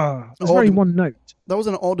 It's very one note. That was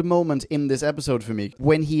an odd moment in this episode for me,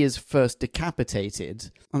 when he is first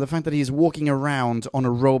decapitated, and the fact that he's walking around on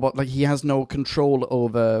a robot, like he has no control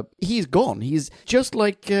over... He's gone. He's just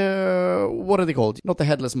like, what are they called? Not the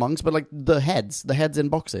headless monks, but like the heads in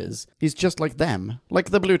boxes. He's just like them. Like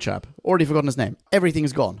the blue chap. Already forgotten his name.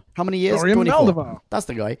 Everything's gone. How many years? Dorian 24. Maldivar. That's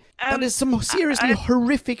the guy. That is some seriously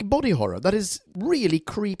horrific body horror. That is really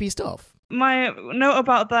creepy stuff. My note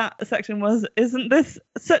about that section was, isn't this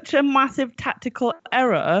such a massive tactical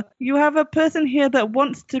error? You have a person here that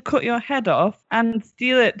wants to cut your head off and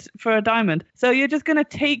steal it for a diamond. So you're just going to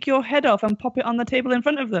take your head off and pop it on the table in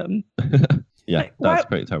front of them? Yeah, like, that's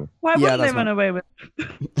pretty terrible. Why wouldn't they run away with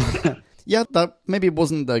it? Yeah, that maybe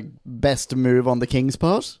wasn't the best move on the king's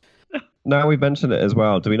part. Now we mentioned it as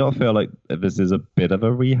well, do we not feel like this is a bit of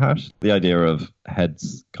a rehash? The idea of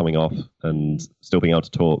heads coming off and still being able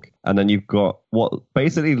to talk. And then you've got what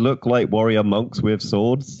basically look like warrior monks with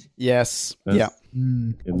swords. Yes, There's,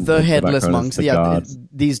 the headless monks.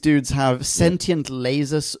 These dudes have sentient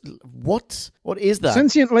lasers. What is that?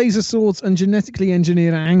 Sentient laser swords and genetically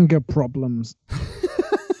engineered anger problems.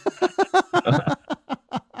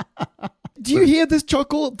 Do you hear this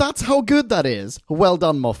chuckle? That's how good that is. Well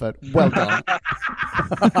done, Moffat. Well done.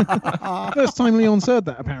 First time Leon's heard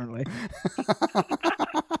that, apparently.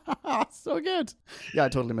 So good. Yeah, I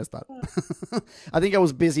totally missed that. I think I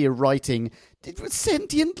was busy writing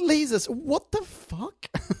sentient lasers. What the fuck?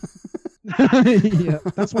 Yeah,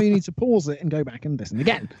 that's why you need to pause it and go back and listen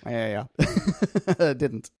again. Yeah.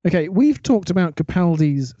 Didn't. Okay, we've talked about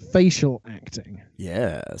Capaldi's facial acting.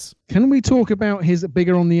 Yes. Can we talk about his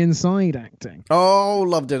bigger on the inside acting? Oh,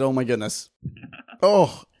 loved it. Oh my goodness.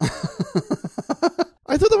 Oh.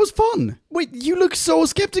 I thought that was fun. Wait, you look so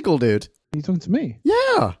skeptical, dude. Are you talking to me?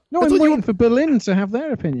 Yeah. No, I'm waiting for Berlin to have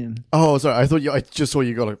their opinion. Oh, sorry. I just saw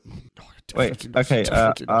you go like... Wait, okay,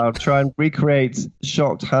 I'll try and recreate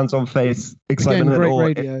shocked, hands-on face excitement Again,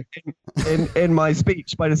 great and awe radio. in my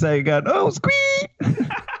speech by just saying again, oh, squeak!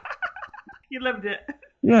 You loved it.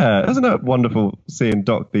 Yeah, isn't it wonderful seeing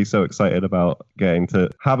Doc be so excited about getting to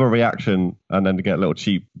have a reaction and then to get a little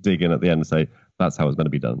cheap dig in at the end and say, that's how it's going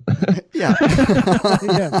to be done. Yeah.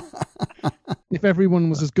 Yeah. If everyone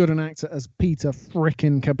was as good an actor as Peter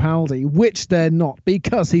frickin' Capaldi, which they're not,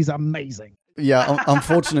 because he's amazing. Yeah,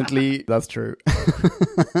 unfortunately, that's true.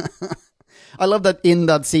 I love that in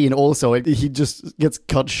that scene also, he just gets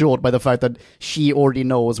cut short by the fact that she already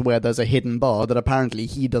knows where there's a hidden bar that apparently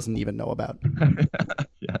he doesn't even know about.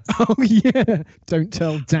 Yes. Oh, yeah. Don't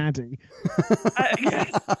tell Daddy.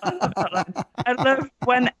 Yes. I love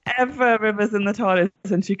whenever River's in the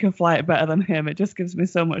TARDIS and she can fly it better than him. It just gives me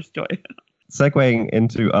so much joy. Segueing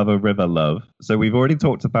into other River love. So we've already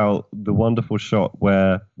talked about the wonderful shot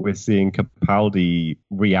where we're seeing Capaldi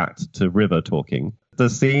react to River talking. The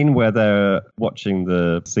scene where they're watching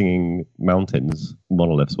the singing mountains,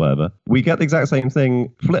 monoliths, whatever, we get the exact same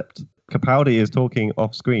thing flipped. Capaldi is talking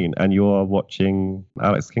off screen and you're watching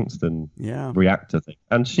Alex Kingston react to things.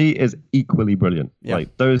 And she is equally brilliant. Yeah.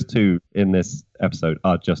 Like, those two in this episode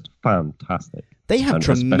are just fantastic. They have And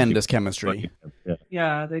tremendous especially- chemistry. Yeah.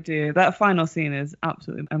 Yeah, they do. That final scene is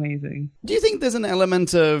absolutely amazing. Do you think there's an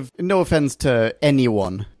element of, no offense to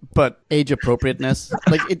anyone, but age appropriateness?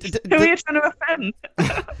 Like Who are you trying to offend?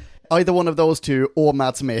 either one of those two, or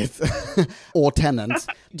Matt Smith, or Tennant.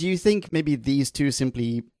 Do you think maybe these two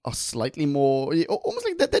simply are slightly more, almost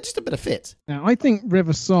like they're just a bit of fit? Now, I think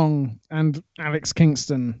River Song and Alex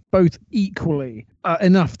Kingston both equally are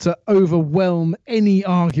enough to overwhelm any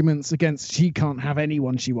arguments against she can't have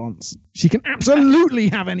anyone she wants. She can absolutely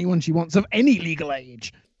have anyone she wants of any legal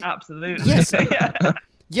age. Absolutely. Yes. Yeah.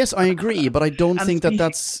 Yes, I agree, but I don't And think that speaking-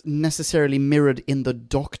 that's necessarily mirrored in the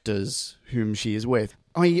doctors whom she is with.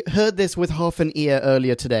 I heard this with half an ear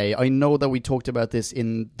earlier today. I know that we talked about this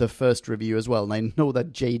in the first review as well, and I know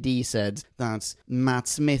that JD said that Matt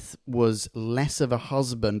Smith was less of a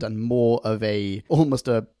husband and more of almost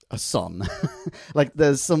a son. Like,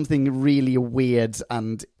 there's something really weird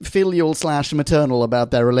and filial/maternal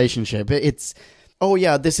about their relationship. It's, oh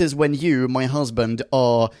yeah, this is when you, my husband,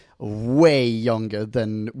 are way younger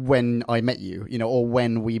than when I met you, or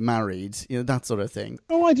when we married, that sort of thing.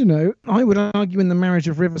 Oh, I don't know. I would argue in The Marriage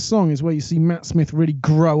of River Song is where you see Matt Smith really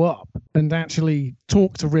grow up and actually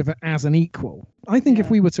talk to River as an equal. I think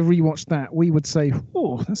if we were to rewatch that, we would say,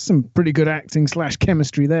 oh, that's some pretty good acting /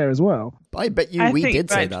 chemistry there as well. I bet you we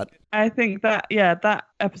did say that. I think that, that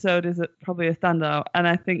episode is probably a standout. And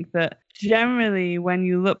I think that generally when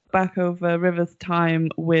you look back over River's time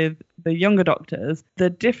with the younger doctors, the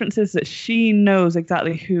difference is that she knows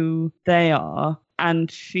exactly who they are. And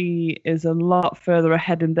she is a lot further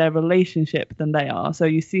ahead in their relationship than they are. So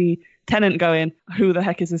you see Tennant going, who the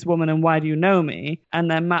heck is this woman and why do you know me? And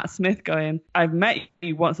then Matt Smith going, I've met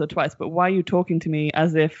you once or twice, but why are you talking to me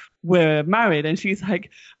as if we're married? And she's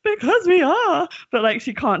like, because we are. But like,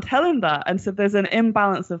 she can't tell him that. And so there's an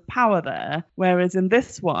imbalance of power there. Whereas in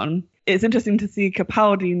this one, it's interesting to see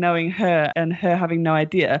Capaldi knowing her and her having no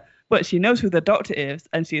idea. But she knows who the doctor is,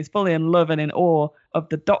 and she is fully in love and in awe of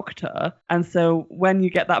the doctor. And so when you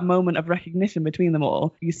get that moment of recognition between them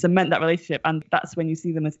all, you cement that relationship, and that's when you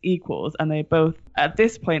see them as equals. And they both, at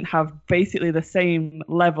this point, have basically the same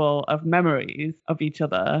level of memories of each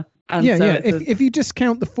other. And so If you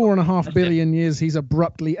discount the 4.5 billion years he's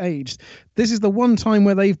abruptly aged, this is the one time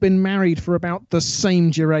where they've been married for about the same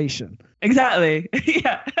duration. Exactly.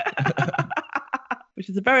 Yeah. Which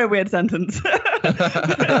is a very weird sentence.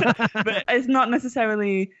 But it's not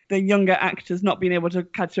necessarily the younger actors not being able to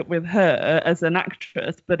catch up with her as an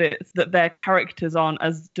actress, but it's that their characters aren't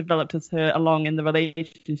as developed as her along in the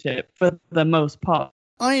relationship for the most part.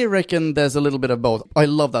 I reckon there's a little bit of both. I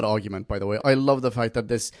love that argument, by the way. I love the fact that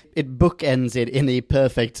it bookends it in a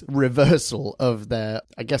perfect reversal of their,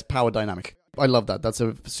 I guess, power dynamic. I love that. That's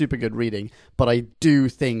a super good reading. But I do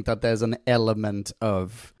think that there's an element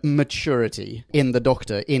of maturity in the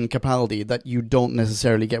Doctor, in Capaldi, that you don't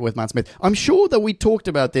necessarily get with Matt Smith. I'm sure that we talked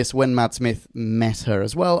about this when Matt Smith met her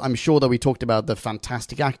as well. I'm sure that we talked about the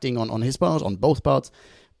fantastic acting on his part, on both parts.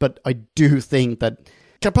 But I do think that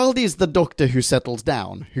Capaldi is the Doctor who settles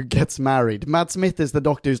down, who gets married. Matt Smith is the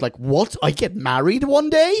Doctor who's like, what? I get married one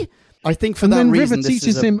day? I think for that reason... And then River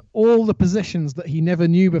teaches him all the positions that he never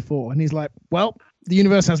knew before. And he's like, well, the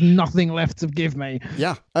universe has nothing left to give me.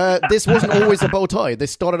 Yeah. This wasn't always a bow tie.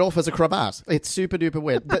 This started off as a cravat. It's super duper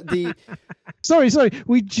weird. Sorry.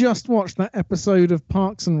 We just watched that episode of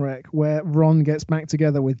Parks and Rec where Ron gets back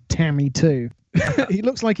together with Tammy too. He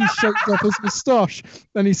looks like he's choked off his moustache.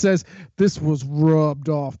 And he says, this was rubbed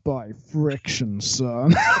off by friction,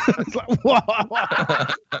 son. It's like,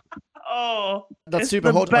 what? Oh, that's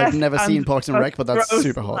super hot. I've never seen Parks and Rec, but that's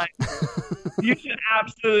super hot. You should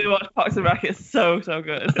absolutely watch Parks and Rec. It's so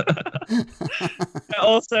good.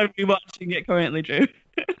 Also rewatching it currently, Drew.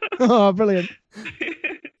 Oh, brilliant.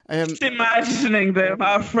 Just imagining the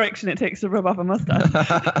amount of friction it takes to rub off a mustache.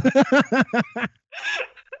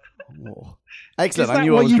 Oh. Excellent. Is that I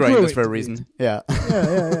knew I what was you growing grew this it for a to be? reason. Yeah.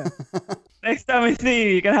 Yeah. Next time we see you,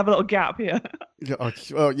 you're going to have a little gap here.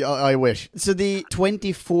 Oh, yeah, I wish. So the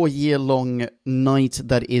 24-year-long night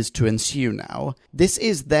that is to ensue now, this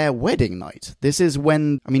is their wedding night. This is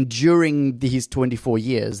when, during these 24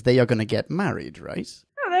 years, they are going to get married, right?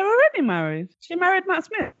 No, they're already married. She married Matt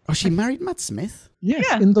Smith. Oh, she married Matt Smith? Yes,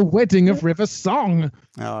 Yeah. in the wedding of River Song.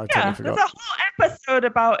 Oh, I Yeah, totally there's forgot. a whole episode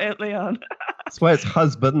about it, Leon. That's why it's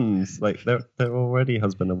husbands. Like they're already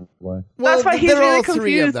husband and wife. That's why he's there really are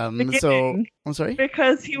three of confused at the them, so... beginning. I'm sorry?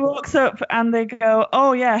 Because he walks up and they go,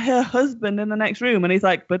 oh yeah, her husband in the next room. And he's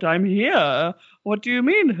like, but I'm here. What do you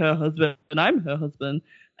mean her husband? I'm her husband.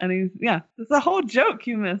 And he's, there's a whole joke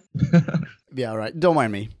you missed. Yeah, all right. Don't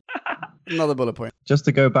mind me. Another bullet point. Just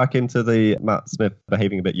to go back into the Matt Smith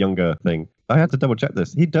behaving a bit younger thing, I had to double check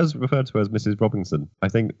this. He does refer to her as Mrs. Robinson. I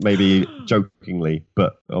think maybe jokingly,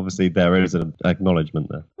 but obviously there is an acknowledgement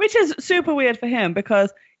there. Which is super weird for him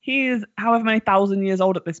because he's however many thousand years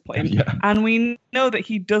old at this point. Yeah. And we know that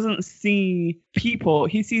he doesn't see people.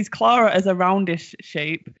 He sees Clara as a roundish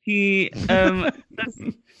shape. He says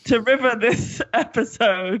to River this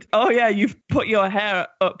episode, oh yeah, you've put your hair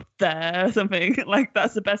up there or something. Like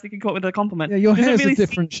that's the best he can come up with a compliment. Yeah, your He doesn't hair's really a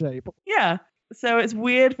different shape. Yeah. So it's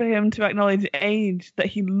weird for him to acknowledge age, that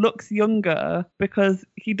he looks younger because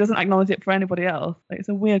he doesn't acknowledge it for anybody else. Like, it's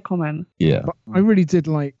a weird comment. Yeah. But I really did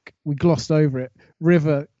we glossed over it.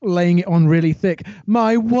 River laying it on really thick.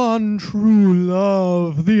 My one true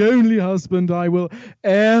love, the only husband I will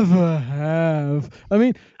ever have. I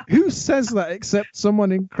mean, who says that except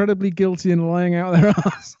someone incredibly guilty and lying out their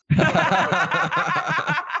ass?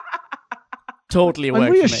 Totally worked I'm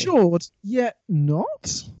for me. reassured, yet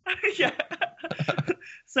not. Yeah.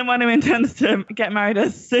 Someone who intends to get married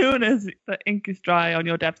as soon as the ink is dry on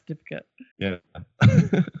your death certificate. Yeah.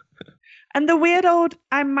 And the weird old,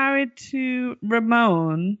 I'm married to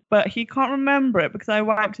Ramon, but he can't remember it because I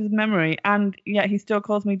wiped his memory, and yet he still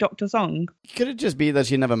calls me Dr. Song. Could it just be that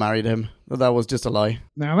she never married him? That was just a lie.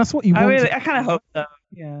 Now, that's what you want. I kind of hope so.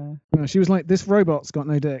 Yeah. No, she was like, this robot's got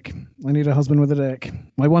no dick. I need a husband with a dick.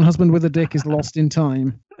 My one husband with a dick is lost in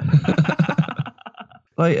time.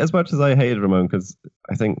 Like, as much as I hated Ramon, because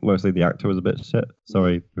I think mostly the actor was a bit shit.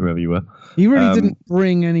 Sorry, whoever you were. He really didn't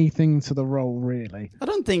bring anything to the role, really. I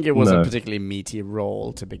don't think it was a No. particularly meaty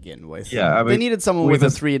role to begin with. Yeah, I mean, they needed someone we with a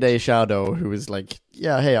was- 3-day shadow who was like,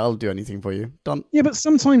 yeah, hey, I'll do anything for you. Done. Yeah, but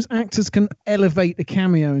sometimes actors can elevate a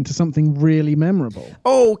cameo into something really memorable.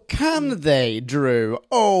 Oh, can they, Drew?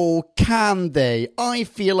 Oh, can they? I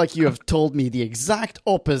feel like you have told me the exact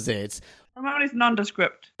opposite. Ramon is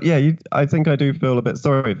nondescript. Yeah, I think I do feel a bit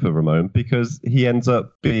sorry for Ramon because he ends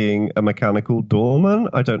up being a mechanical doorman.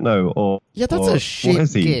 I don't know, or Yeah, that's or a what shit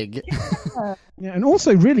is he? gig. Yeah, and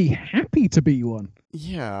also really happy to be one.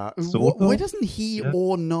 Yeah. Sort Why of. doesn't he Yeah.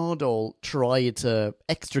 or Nardole try to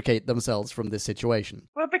extricate themselves from this situation?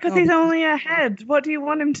 Well, because he's only a head. What do you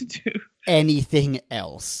want him to do? Anything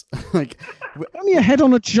else? Like, Only a head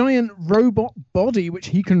on a giant robot body which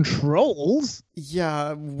he controls.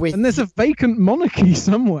 yeah, with And there's a vacant monarchy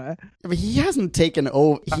somewhere. I mean, he hasn't taken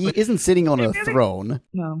over. He isn't sitting on a throne.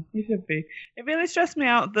 No, he should be. It really stressed me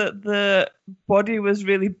out that the body was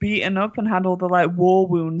really beaten up and had all the war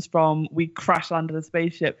wounds from we crash landed a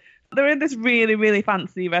spaceship. They're in this really, really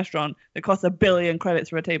fancy restaurant that costs $1 billion credits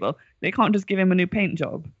for a table. They can't just give him a new paint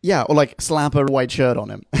job. Yeah, or slap a white shirt on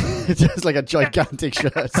him. Just like a gigantic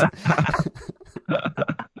shirt.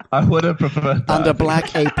 I would have preferred that. And a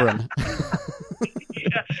black apron.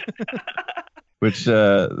 Which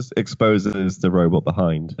exposes the robot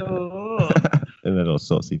behind. Oh. And then it'll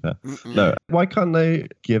sort of see that. No, why can't they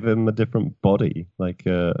give him a different body? Like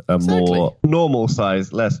a more normal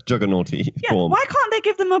size, less juggernauty Yeah, form. why can't they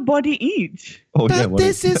give them a body each? Oh, yeah, what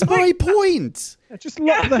This is my point. Just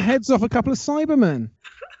lop the heads off a couple of Cybermen.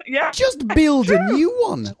 Yeah. Just build a new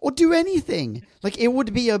one or do anything. It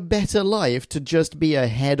would be a better life to just be a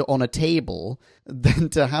head on a table than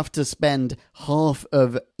to have to spend half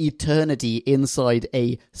of eternity inside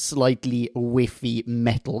a slightly whiffy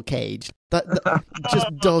metal cage. That just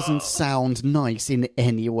doesn't sound nice in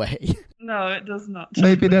any way. No, it does not.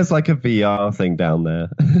 Maybe there's a VR thing down there.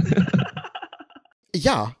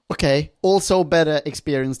 Yeah, okay. Also better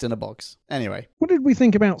experienced in a box. Anyway. What did we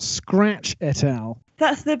think about Scratch et al.?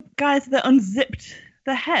 That's the guys that unzipped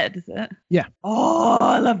the head, is it? Yeah. Oh,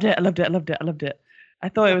 I loved it. I loved it. I loved it. I loved it. I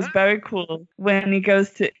thought it was very cool when he goes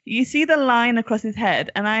to... You see the line across his head,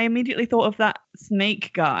 and I immediately thought of that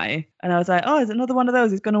snake guy. And I was like, oh, is another one of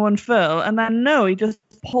those he's going to unfurl? And then no, he just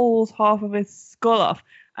pulls half of his skull off.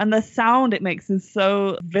 And the sound it makes is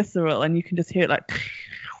so visceral, and you can just hear it like...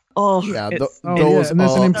 Oh, yeah, and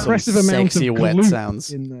there's an impressive amount of wet glue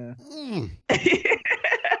sounds in there.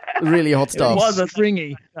 Really hot stuff. It was a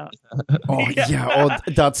Stringy. Oh yeah,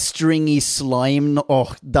 that stringy slime.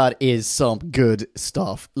 Oh, that is some good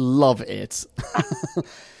stuff. Love it.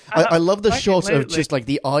 I love the shot of just like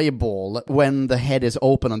the eyeball when the head is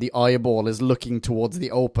open and the eyeball is looking towards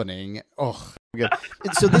the opening. Oh, good.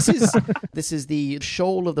 So this is the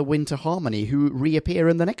Shoal of the Winter Harmony who reappear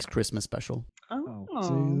in the next Christmas special. Oh.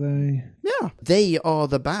 Do they? Yeah, they are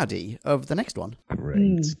the baddie of the next one.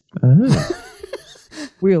 Great.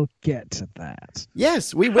 We'll get to that.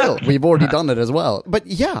 Yes, we will. We've already done it as well. But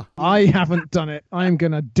yeah. I haven't done it. I'm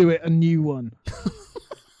going to do it a new one.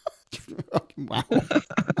 Wow.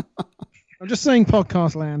 I'm just saying,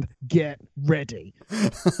 Podcast Land, get ready.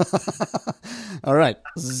 All right,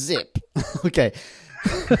 zip. Okay.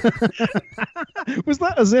 Was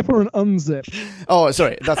that a zip or an unzip? Oh,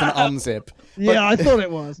 sorry, that's an unzip. Yeah, I thought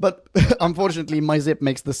it was. But unfortunately, my zip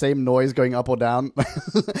makes the same noise going up or down.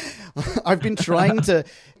 I've been trying to...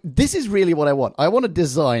 This is really what I want. I want to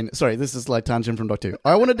design... Sorry, this is a slight tangent from Doctor Who.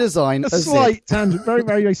 I want to design a slight zip. tangent. Very,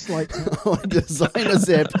 very, very slight tangent. I want to design a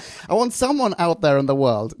zip. I want someone out there in the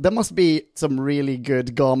world. There must be some really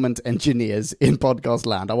good garment engineers in podcast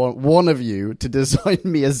land. I want one of you to design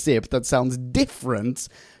me a zip that sounds different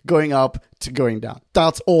going up to going down.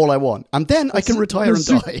 That's all I want. And then I can retire and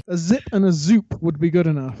die. A zip and a zoop would be good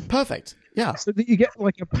enough. Perfect. Yeah. So that you get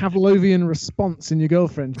like a Pavlovian response in your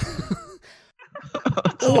girlfriend.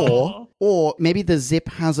 Or maybe the zip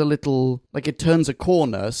has a little, like it turns a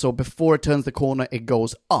corner, so before it turns the corner, it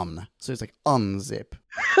goes on. So it's like unzip.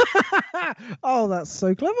 Oh, that's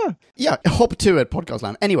so clever. Yeah, hop to it, Podcast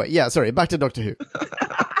Land. Anyway, yeah, sorry, back to Doctor Who.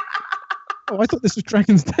 Oh, I thought this was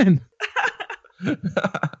Dragon's Den.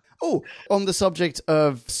 Oh, on the subject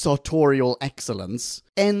of sartorial excellence,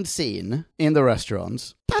 end scene in the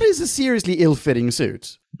restaurant. That is a seriously ill-fitting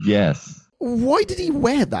suit. Yes. Why did he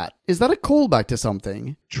wear that? Is that a callback to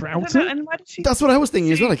something? Troughton? And why did she... That's what I was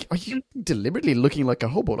thinking as well. Like, are you deliberately looking like a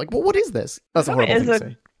hobo? Like, what is this? That's a horrible thing to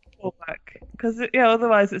say. Because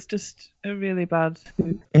otherwise it's just a really bad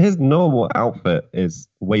suit. His normal outfit is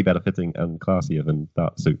way better fitting and classier than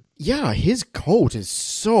that suit. Yeah, his coat is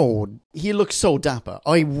so... He looks so dapper.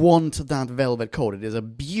 I want that velvet coat. It is a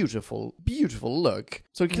beautiful, beautiful look.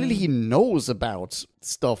 So clearly he knows about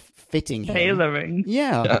stuff fitting him. Tailoring.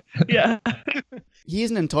 Yeah. Yeah. He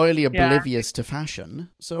isn't entirely oblivious to fashion.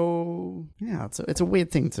 So, yeah, it's a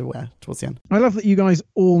weird thing to wear towards the end. I love that you guys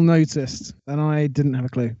all noticed, and I didn't have a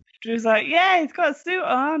clue. Drew's like, yeah, he's got a suit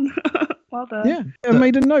on. Well done. Yeah, I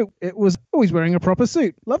made a note. It was always wearing a proper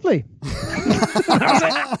suit. Lovely.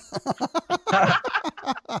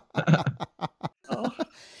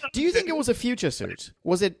 Do you think it was a future suit?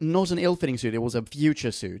 Was it not an ill-fitting suit? It was a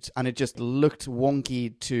future suit, and it just looked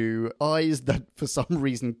wonky to eyes that, for some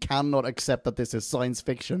reason, cannot accept that this is science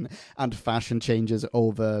fiction and fashion changes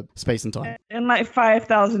over space and time. In like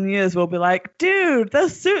 5,000 years, we'll be like, dude,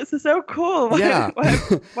 those suits are so cool. Yeah.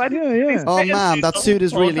 Why Yeah. Oh man, that suit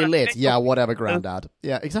is really lit. Yeah, whatever, Grandad.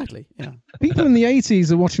 Yeah, exactly. Yeah. People in the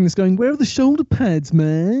 80s are watching this going, where are the shoulder pads,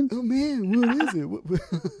 man? Oh man, what is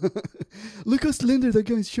it? Look how slender that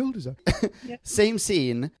guy's shoulders are. Yeah. Same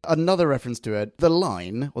scene, another reference to it. The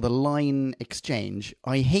line, or the line exchange,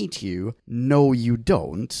 I hate you, no you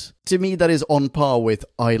don't. To me, that is on par with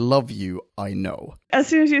I love you, I know. As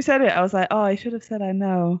soon as you said it, I was like, oh, I should have said I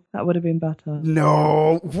know. That would have been better.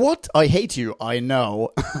 No. What? I hate you, I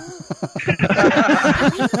know.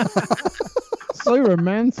 So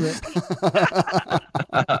romantic.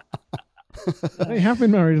 They have been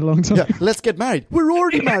married a long time. Yeah, let's get married. We're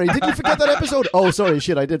already married. Did you forget that episode? Oh, sorry,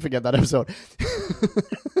 shit, I did forget that episode.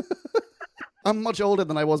 I'm much older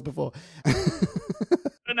than I was before.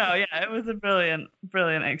 No, yeah, it was a brilliant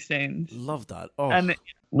exchange. Love that. Oh. And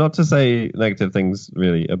Not to say negative things,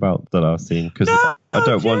 really, about the last scene, because I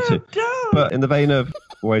don't want to. Don't. But in the vein of,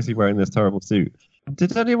 why is he wearing this terrible suit?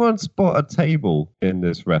 Did anyone spot a table in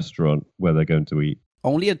this restaurant where they're going to eat?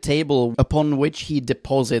 Only a table upon which he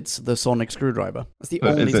deposits the sonic screwdriver. That's the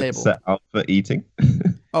But only is it table. set out for eating?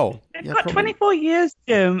 Oh, They've yeah, got probably. 24 years,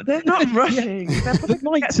 Jim. They're not rushing. They're The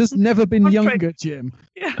night has never been younger, Jim.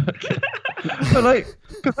 Yeah. But like,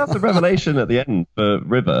 because that's the revelation at the end for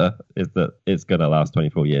River, is that it's going to last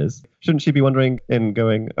 24 years. Shouldn't she be wondering and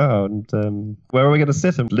going, oh, and where are we going to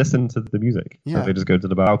sit and listen to the music? Yeah. If we just go to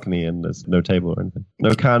the balcony and there's no table or anything.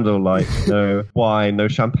 No candlelight, no wine, no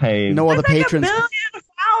champagne. No other patrons. Like a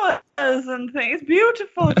million flowers and things. It's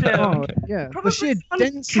beautiful, Jim. Oh, yeah. Probably The sheer some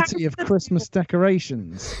density of character- Christmas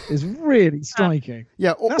decorations is really striking.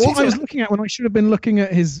 Yeah, That's what I was looking at when I should have been looking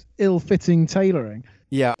at his ill-fitting tailoring.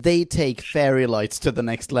 Yeah, they take fairy lights to the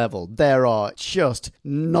next level. There are just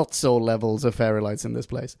not so levels of fairy lights in this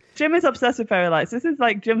place. Jim is obsessed with fairy lights. This is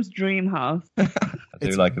like Jim's dream house. I do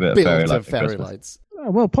It's like a bit of built fairy of light for fairy Christmas. lights. Oh,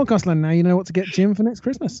 well, Podcast Land, now you know what to get Jim for next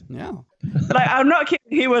Christmas. Yeah. Like, I'm not kidding.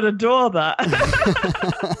 He would adore that.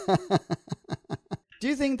 Do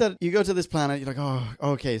you think that you go to this planet, you're like, oh,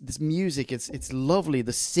 okay, this music, it's lovely,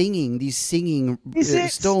 the singing, these singing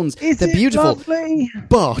stones, they're beautiful. Lovely?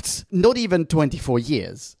 But not even 24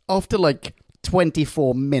 years. After like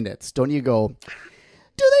 24 minutes, don't you go, do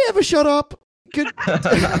they ever shut up?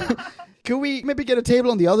 Could we maybe get a table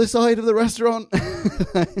on the other side of the restaurant?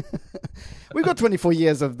 We've got 24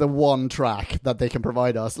 years of the one track that they can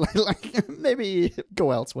provide us. Like maybe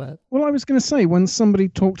go elsewhere. Well, I was going to say, when somebody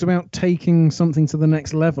talked about taking something to the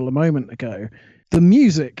next level a moment ago, the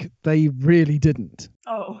music, they really didn't.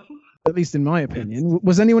 Oh. At least in my opinion.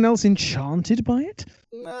 Was anyone else enchanted by it?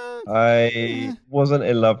 I wasn't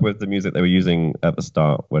in love with the music they were using at the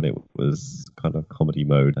start when it was kind of comedy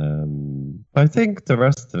mode. I think the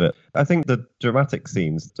rest of it, I think the dramatic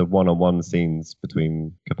scenes, the one-on-one scenes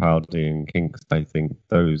between Capaldi and Kinks, I think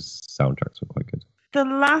those soundtracks were quite good. The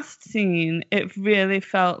last scene, it really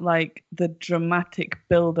felt like the dramatic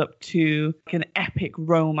build-up to like an epic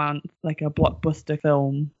romance, like a blockbuster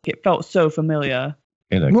film. It felt so familiar.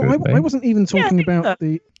 In a Well, good way. I wasn't even talking about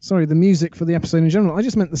the music for the episode in general. I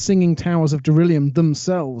just meant the singing towers of Darillium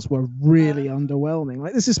themselves were really underwhelming.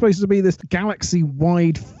 Like, this is supposed to be this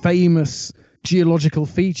galaxy-wide famous geological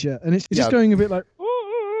feature, and it's just going a bit like...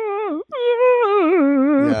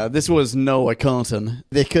 Yeah, this was Noah Carton.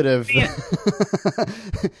 They could have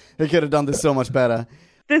they could have done this so much better.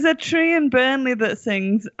 There's a tree in Burnley that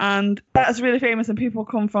sings, and that's really famous, and people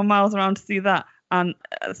come from miles around to see that. And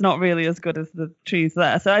it's not really as good as the trees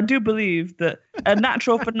there. So I do believe that a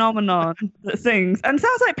natural phenomenon that sings, and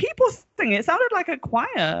sounds like people sing. It sounded like a choir,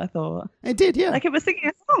 I thought. It did, yeah. Like it was singing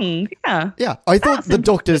a song, yeah. Yeah, I thought That's the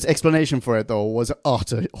doctor's explanation for it, though, was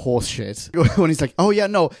utter horseshit. When he's like, oh, yeah,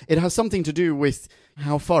 no, it has something to do with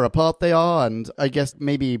how far apart they are, and I guess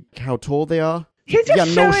maybe how tall they are. He's just yeah,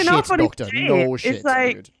 no showing shit, off on doctor. his No date. shit, It's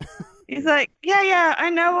like, dude. he's like, yeah, I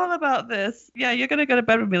know all about this. Yeah, you're going to go to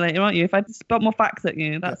bed with me later, aren't you? If I spot more facts at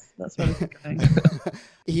you, that's what I'm thinking.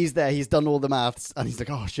 He's there, he's done all the maths, and he's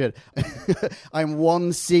like, oh, shit. I'm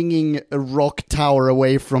one singing rock tower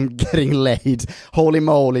away from getting laid. Holy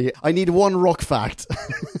moly. I need one rock fact.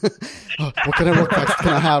 Oh, what kind of rock facts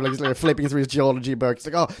can I have? Like, he's like flipping through his geology book. It's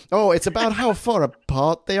like, oh, it's about how far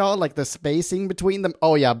apart they are, like the spacing between them.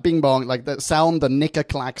 Oh, yeah, bing bong, like the sound the knicker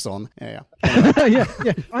klaxon. Yeah. yeah.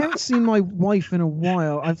 I haven't seen my wife in a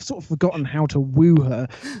while. I've sort of forgotten how to woo her.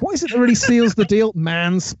 What is it that really seals the deal?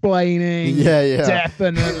 Mansplaining. Yeah.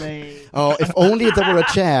 Definitely. Oh, if only there were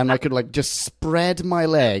a chair and I could like just spread my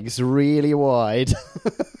legs really wide.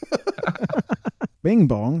 Bing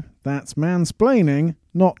bong. That's mansplaining,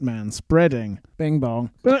 not manspreading. Bing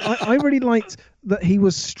bong. But I really liked that he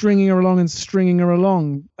was stringing her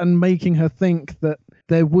along and making her think that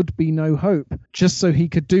there would be no hope, just so he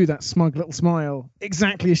could do that smug little smile,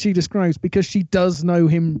 exactly as she describes, because she does know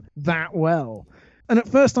him that well. And at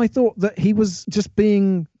first I thought that he was just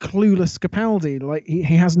being clueless Capaldi, like he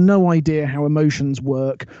has no idea how emotions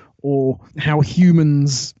work or how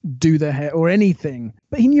humans do their hair or anything.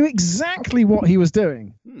 But he knew exactly what he was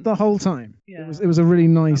doing the whole time. Yeah. It was a really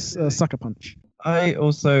nice sucker punch. I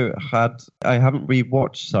haven't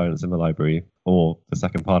rewatched Silence in the Library, or the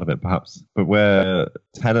second part of it perhaps, but where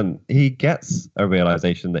Tennant, he gets a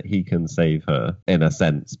realization that he can save her in a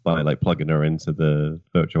sense by like plugging her into the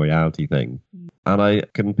virtual reality thing. And I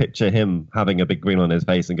can picture him having a big grin on his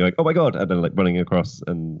face and going, oh my God, and then like running across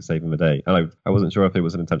and saving the day. And I wasn't sure if it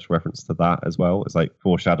was an intentional reference to that as well. It's like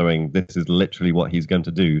foreshadowing, this is literally what he's going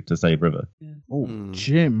to do to save River. Oh,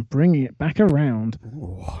 Jim, bringing it back around.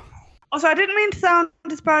 Also, I didn't mean to sound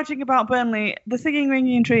disparaging about Burnley. The Singing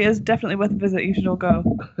Ringing Tree is definitely worth a visit. You should all go.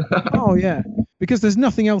 Oh, yeah. Because there's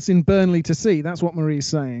nothing else in Burnley to see. That's what Marie's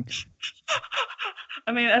saying.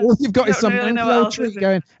 I mean, All you've got is some really know what little else tree is it.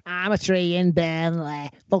 going, I'm a tree in Burnley.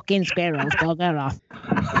 Fucking squirrels, bugger off.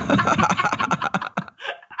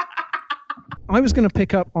 I was going to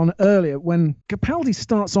pick up on earlier when Capaldi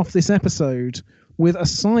starts off this episode with a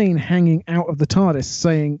sign hanging out of the TARDIS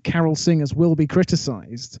saying carol singers will be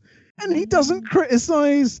criticised. And he doesn't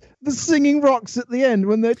criticise the singing rocks at the end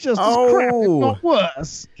when they're just as crap, if not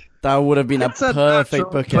worse. That would have been It's a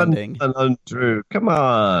perfect natural book ending. phenomenon, Drew. Come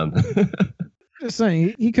on. Just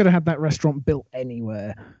saying, he could have had that restaurant built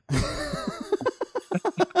anywhere.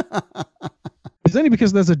 It's only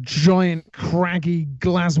because there's a giant, craggy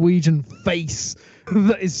Glaswegian face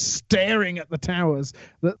that is staring at the towers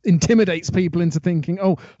that intimidates people into thinking,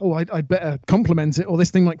 I'd better compliment it or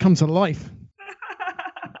this thing might come to life.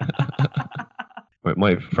 It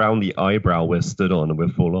might frown the eyebrow we're stood on and we'll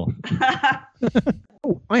fall off.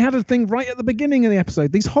 I had a thing right at the beginning of the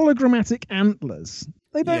episode. These hologrammatic antlers.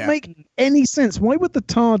 They don't make any sense. Why would the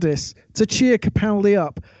TARDIS, to cheer Capaldi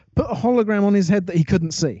up, put a hologram on his head that he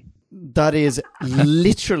couldn't see? That is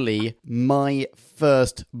literally my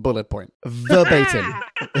first bullet point. Verbatim.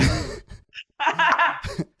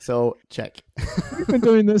 So, check. We've been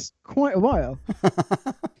doing this quite a while.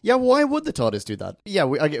 Yeah, why would the TARDIS do that? Yeah,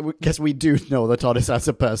 I guess we do know the TARDIS has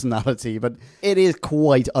a personality, but it is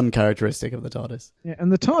quite uncharacteristic of the TARDIS. Yeah,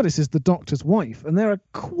 and the TARDIS is the Doctor's wife, and there are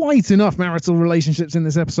quite enough marital relationships in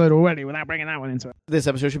this episode already without bringing that one into it. This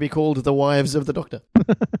episode should be called The Wives of the Doctor.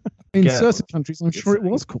 In certain countries, I'm sure it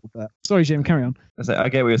was called that. Sorry, Jim, carry on. I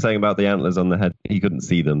get what you're saying about the antlers on the head. He couldn't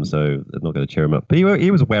see them, so they're not going to cheer him up. But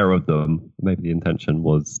he was aware of them. Maybe the intention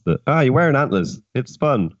was that, you're wearing antlers. It's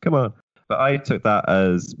fun. Come on. But I took that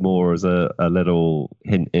as more as a little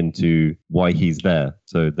hint into why he's there.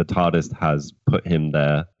 So the TARDIS has put him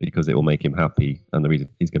there because it will make him happy. And the reason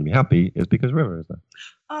he's going to be happy is because River is there.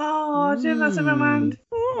 Oh, Jim, that's a remind.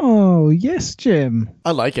 Oh, yes, Jim.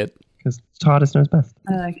 I like it. Because TARDIS knows best.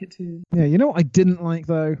 I like it too. Yeah, you know what I didn't like,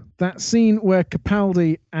 though? That scene where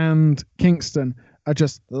Capaldi and Kingston are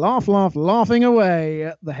just laughing away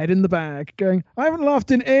at the head in the bag, going, I haven't laughed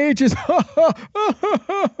in ages. Because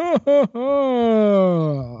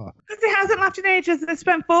he hasn't laughed in ages. They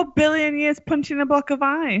spent 4 billion years punching a block of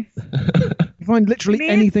ice. You find literally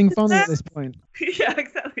anything funny at this point. Yeah,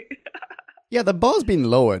 exactly. Yeah, the bar's been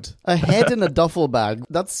lowered. A head in a duffel bag.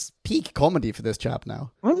 That's peak comedy for this chap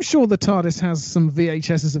now. I'm sure the TARDIS has some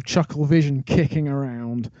VHSs of Chuckle Vision kicking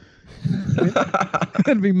around.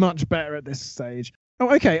 It'd be much better at this stage.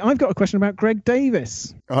 Oh, okay. I've got a question about Greg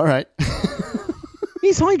Davis. All right.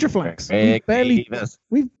 He's Hydroflax.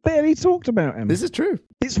 We've barely talked about him. This is true.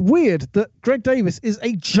 It's weird that Greg Davis is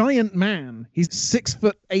a giant man. He's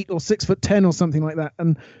 6'8" or 6'10" or something like that.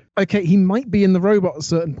 And okay, he might be in the robot at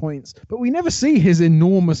certain points, but we never see his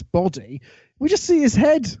enormous body. We just see his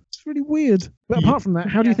head. It's really weird. But apart from that,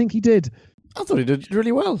 how do you think he did? I thought he did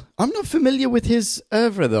really well. I'm not familiar with his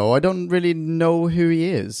oeuvre, though. I don't really know who he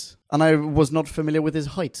is. And I was not familiar with his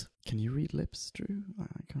height. Can you read lips, Drew? I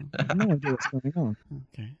can't. I have no idea what's going on.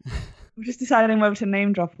 Okay. We're just deciding whether to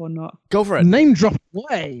name drop or not. Go for it. Name drop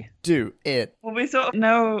away. Do it. Well, we sort of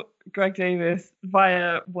know Greg Davis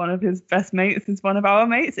via one of his best mates is one of our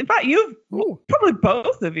mates. In fact, probably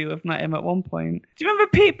both of you have met him at one point. Do you remember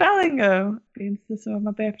Pete Bellinger being to some of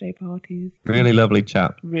my birthday parties? Really lovely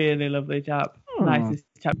chap. Really lovely chap. Oh. Nicest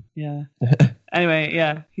chap. Yeah. Anyway,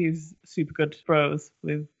 yeah, he's super good bros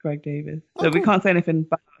with Greg Davis. So we can't say anything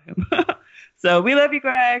bad about him. So we love you,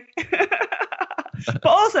 Greg. But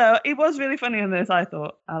also, he was really funny in this, I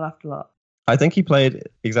thought. I laughed a lot. I think he played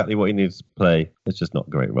exactly what he needed to play. It's just not a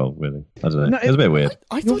great role, really. I don't know. No, it was a bit weird.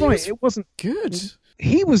 I You're thought right. It wasn't good.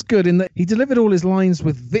 He was good in that he delivered all his lines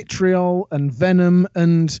with vitriol and venom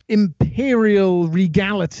and imperial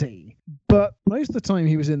regality. But most of the time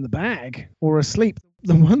he was in the bag or asleep.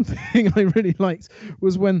 The one thing I really liked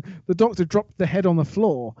was when the Doctor dropped the head on the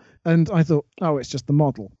floor, and I thought, oh, it's just the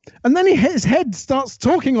model. And then his head starts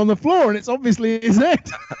talking on the floor, and it's obviously his head.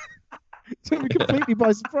 Took me completely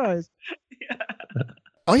by surprise. Yeah.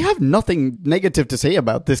 I have nothing negative to say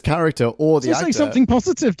about this character or the actor. Say something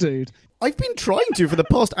positive, dude. I've been trying to for the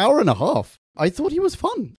past hour and a half. I thought he was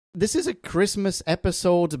fun. This is a Christmas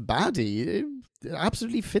episode baddie. It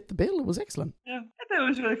absolutely fit the bill. It was excellent. Yeah, I thought it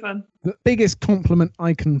was really fun. The biggest compliment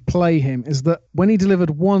I can play him is that when he delivered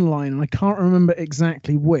one line, and I can't remember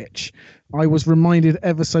exactly which, I was reminded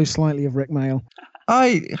ever so slightly of Rick Mayall.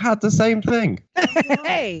 I had the same thing.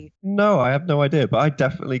 Hey! No, I have no idea, but I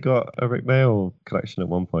definitely got a Rick Mayall collection at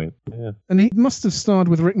one point. Yeah. And he must have starred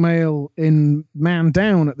with Rick Mayall in Man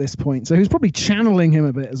Down at this point, so he was probably channeling him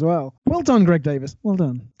a bit as well. Well done, Greg Davis. Well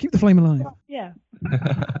done. Keep the flame alive. Yeah.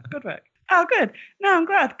 Good work. Oh, good. No, I'm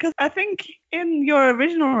glad, because I think in your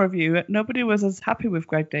original review, nobody was as happy with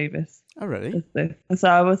Greg Davis Oh, really? as this. And so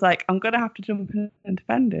I was like, I'm going to have to jump in and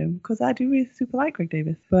defend him, because I do really super like Greg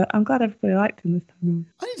Davis. But I'm glad everybody liked him this time around.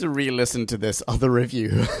 I need to re-listen to this other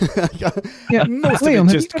review. Yeah, Most Leon,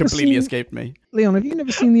 of it have just you ever completely seen- escaped me. Leon, have you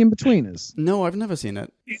never seen The Inbetweeners? No, I've never seen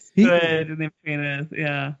it. He's He- good in the Inbetweeners,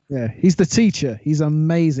 yeah. Yeah, he's the teacher. He's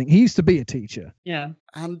amazing. He used to be a teacher. Yeah.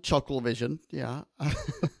 And Chucklevision, yeah.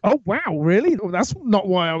 Oh, wow, really? Oh, that's not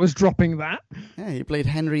why I was dropping that. Yeah, he played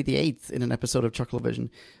Henry VIII in an episode of Chucklevision.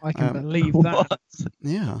 I can believe that. What?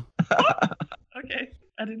 Yeah. Okay,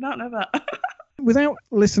 I did not know that. Without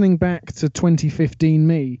listening back to 2015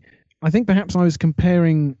 me, I think perhaps I was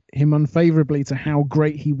comparing him unfavorably to how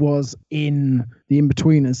great he was in The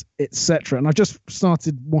Inbetweeners, etc. And I just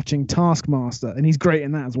started watching Taskmaster, and he's great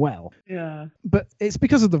in that as well. Yeah. But it's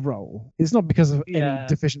because of the role. It's not because of Yeah. any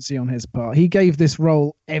deficiency on his part. He gave this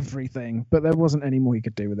role everything, but there wasn't any more he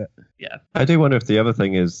could do with it. Yeah. I do wonder if the other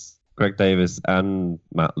thing is Greg Davis and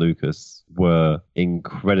Matt Lucas were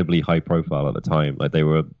incredibly high profile at the time. Like they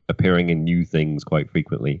were appearing in new things quite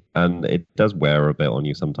frequently, and it does wear a bit on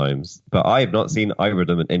you sometimes. But I have not seen either of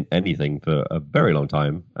them in anything for a very long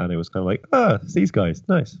time, and it was kind of like, it's these guys,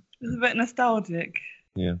 nice. It's a bit nostalgic.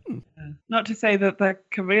 Yeah. Not to say that their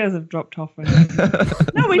careers have dropped off or anything.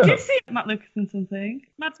 No, we did see Matt Lucas in something.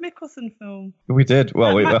 Mads Mikkelsen film. We did.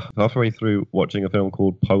 Well, we were halfway through watching a film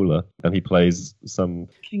called Polar, and he plays some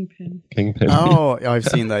Kingpin. kingpin. Oh, I've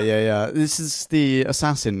seen that, yeah. This is the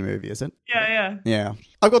Assassin movie, is it? Yeah. Yeah.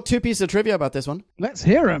 I've got 2 pieces of trivia about this one. Let's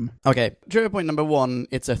hear him. Okay, trivia point number 1,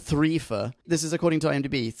 it's a threefer. This is according to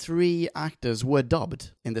IMDb. 3 actors were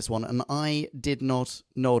dubbed in this one, and I did not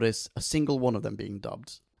notice a single one of them being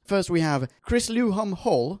dubbed. First we have Chris Luham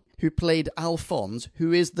Hall, who played Alphonse,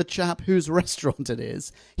 who is the chap whose restaurant it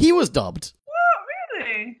is. He was dubbed. What?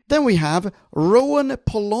 Really? Then we have Rowan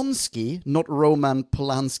Polonsky, not Roman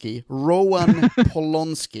Polanski, Rowan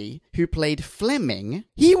Polonsky, who played Fleming.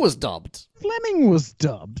 He was dubbed. Fleming was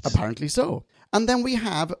dubbed. Apparently so. And then we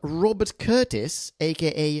have Robert Curtis,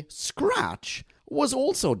 aka Scratch, was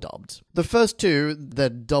also dubbed. The first 2, they're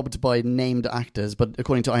dubbed by named actors, but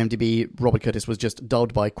according to IMDb, Robert Curtis was just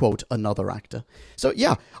dubbed by, quote, another actor. So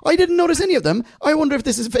yeah, I didn't notice any of them. I wonder if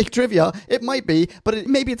this is fake trivia. It might be, but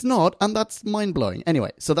maybe it's not, and that's mind-blowing.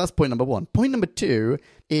 Anyway, so that's point number 1. Point number 2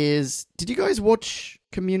 is, did you guys watch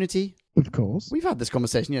Community? Of course. We've had this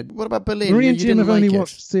conversation. Yeah. What about Berlin? Marie You and Jim didn't have like only it.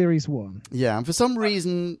 watched series 1. Yeah, and for some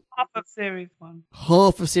reason, Half of series 1.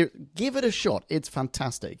 half of series. Give it a shot. It's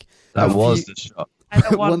fantastic. That A was few- the shot. I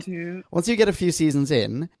don't want Once- to. Once you get a few seasons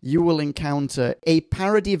in, you will encounter a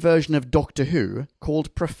parody version of Doctor Who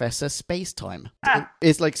called Professor Spacetime.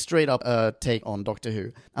 It's like straight up a take on Doctor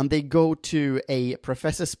Who. And they go to a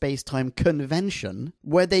Professor Spacetime convention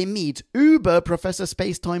where they meet Uber Professor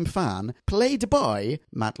Spacetime fan, played by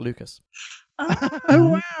Matt Lucas.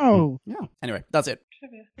 Oh, wow. Yeah. Anyway, that's it.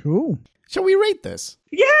 Cool. Shall we rate this?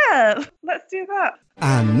 Yeah, let's do that.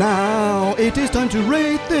 And now it is time to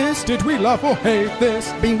rate this. Did we love or hate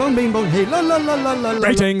this? Bing bong, hey, la la la la la la.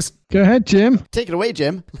 Ratings. Go ahead, Jim. Take it away,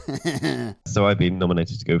 Jim. So I've been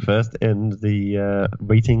nominated to go first in the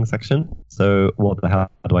rating section. So what the hell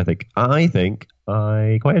do I think? I think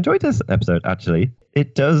I quite enjoyed this episode, actually.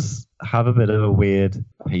 It does have a bit of a weird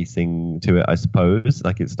pacing to it, I suppose.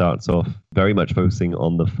 Like it starts off very much focusing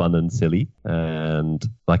on the fun and silly. And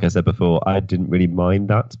like I said before, I didn't really mind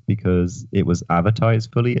that because it was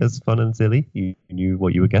advertised fully as fun and silly. You knew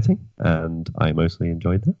what you were getting. And I mostly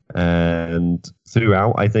enjoyed that. And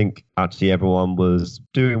throughout, I think actually everyone was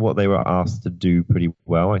doing what they were asked to do pretty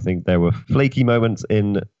well. I think there were flaky moments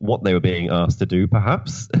in what they were being asked to do,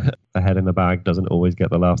 perhaps. A head in the bag doesn't always get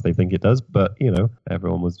the laughs they think it does, but, you know,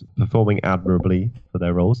 everyone was performing admirably for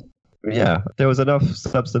their roles. Yeah, there was enough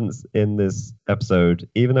substance in this episode,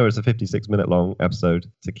 even though it's a 56-minute long episode,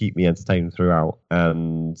 to keep me entertained throughout.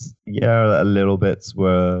 And yeah, a little bits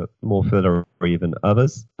were more fillery than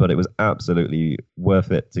others, but it was absolutely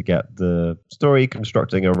worth it to get the story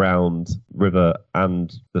constructing around River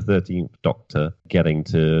and the 13th Doctor getting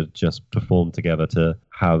to just perform together, to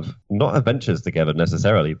have not adventures together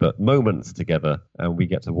necessarily, but moments together. And we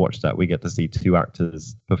get to watch that. We get to see 2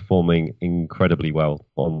 actors performing incredibly well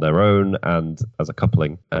on their own and as a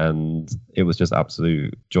coupling. And it was just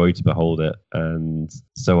absolute joy to behold it. And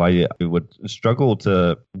so I would struggle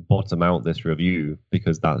to bottom out this review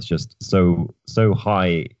because that's just so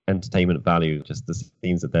high entertainment value, just the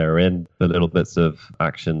scenes that they're in, the little bits of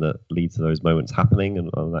action that lead to those moments happening and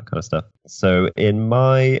all that kind of stuff. So in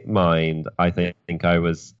my mind, I think I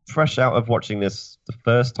was fresh out of watching this the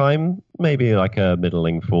first time, maybe like a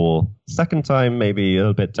middling 4. Second time, maybe a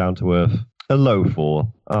little bit down to earth. a low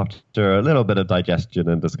 4. After a little bit of digestion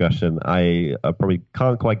and discussion, I probably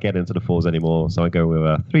can't quite get into the 4s anymore, so I go with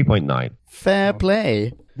a 3.9. Fair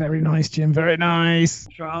play. Very nice, Jim. Very nice.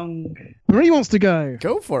 Strong. Marie wants to go.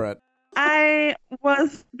 Go for it. I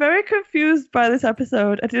was very confused by this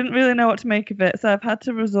episode. I didn't really know what to make of it, so I've had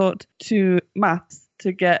to resort to maths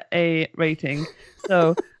to get a rating.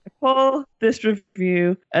 So I call this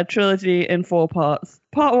review a trilogy in 4 parts.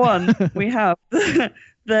 Part 1, we have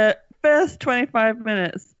the first 25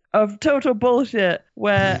 minutes of total bullshit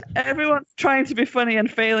where everyone's trying to be funny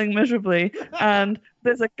and failing miserably, and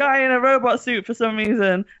there's a guy in a robot suit for some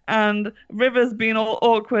reason, and River's being all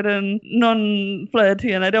awkward and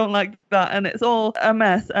non-flirty, and I don't like that, and it's all a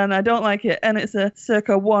mess, and I don't like it, and it's a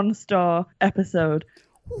circa 1-star episode.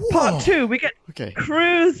 Part 2, we get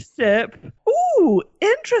cruise ship. Ooh,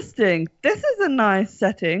 interesting. This is a nice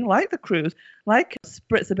setting, like the cruise. Like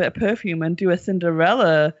spritz a bit of perfume and do a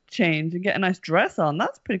Cinderella change and get a nice dress on.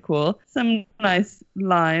 That's pretty cool. Some nice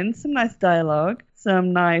lines, some nice dialogue,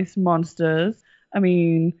 some nice monsters. I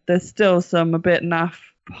mean, there's still some a bit naff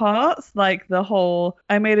parts, like the whole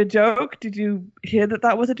I made a joke. Did you hear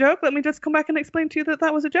that was a joke? Let me just come back and explain to you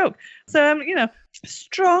that was a joke. So,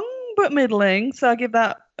 strong but middling. So I'll give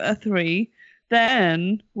that a 3.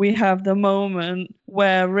 Then we have the moment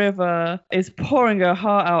where River is pouring her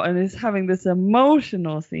heart out and is having this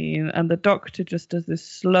emotional scene, and the Doctor just does this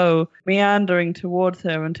slow meandering towards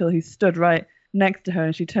her until he stood right next to her,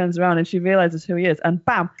 and she turns around and she realizes who he is, and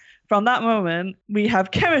bam! From that moment, we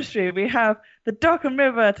have chemistry. We have the Doc and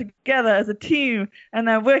River together as a team, and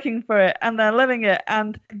they're working for it, and they're living it,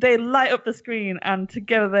 and they light up the screen, and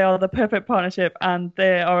together they are the perfect partnership, and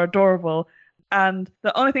they are adorable. And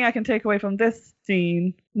the only thing I can take away from this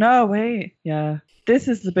scene... No, wait. Yeah. This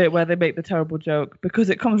is the bit where they make the terrible joke, because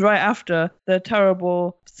it comes right after the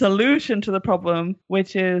terrible solution to the problem,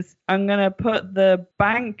 which is I'm going to put the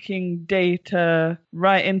banking data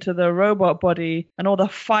right into the robot body, and all the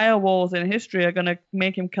firewalls in history are going to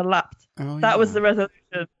make him collapse. That was the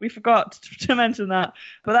resolution. We forgot to mention that,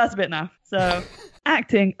 but that's a bit naff. So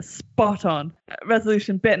acting spot on.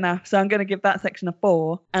 Resolution bit naff. So I'm going to give that section a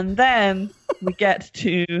 4. And then we get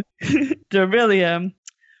to Darillium,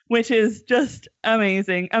 which is just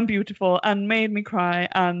amazing and beautiful and made me cry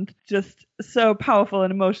and just so powerful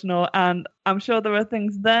and emotional. And I'm sure there are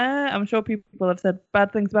things there. I'm sure people have said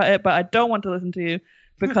bad things about it, but I don't want to listen to you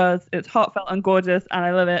because it's heartfelt and gorgeous and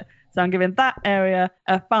I love it. So I'm giving that area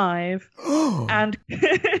a 5. And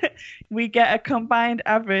we get a combined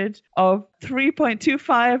average of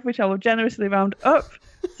 3.25, which I will generously round up.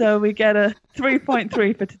 So we get a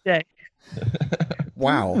 3.3 for today.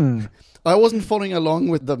 Wow. I wasn't following along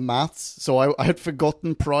with the maths, so I had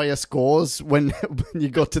forgotten prior scores when you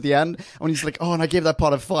got to the end. When he's like, and I gave that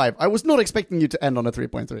part a 5. I was not expecting you to end on a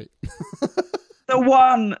 3.3. The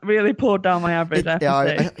 1 really pulled down my average, I have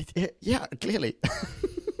to say. Yeah, clearly.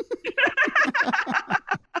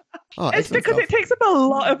 It's because it takes up a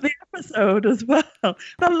lot of the episode as well.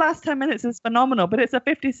 The last 10 minutes is phenomenal, but it's a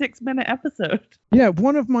 56-minute episode. Yeah,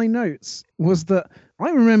 one of my notes was that I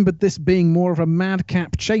remembered this being more of a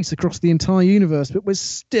madcap chase across the entire universe, but we're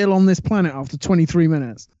still on this planet after 23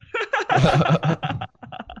 minutes.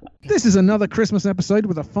 This is another Christmas episode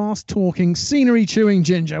with a fast-talking, scenery-chewing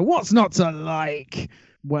Ginger. What's not to like?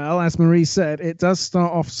 Well, as Marie said, it does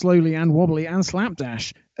start off slowly and wobbly and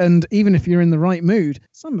slapdash. And even if you're in the right mood,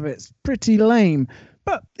 some of it's pretty lame.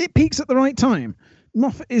 But it peaks at the right time.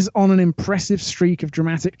 Moffat is on an impressive streak of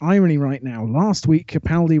dramatic irony right now. Last week,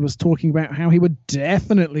 Capaldi was talking about how he would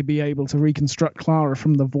definitely be able to reconstruct Clara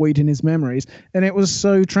from the void in his memories, and it was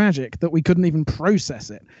so tragic that we couldn't even process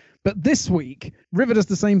it. But this week, River does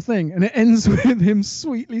the same thing, and it ends with him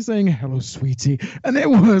sweetly saying, "Hello, sweetie," and it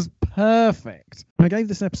was perfect. I gave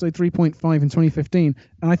this episode 3.5 in 2015,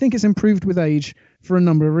 and I think it's improved with age for a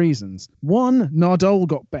number of reasons. One, Nardole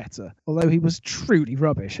got better, although he was truly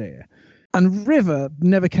rubbish here. And River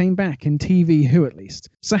never came back in TV Who, at least.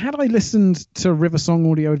 So had I listened to River Song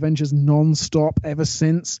Audio Adventures non-stop ever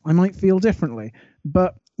since, I might feel differently.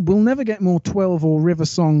 But we'll never get more 12 or River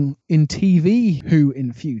Song in TV Who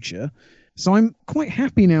in future. So I'm quite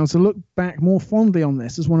happy now to look back more fondly on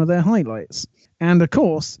this as one of their highlights. And of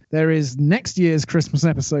course, there is next year's Christmas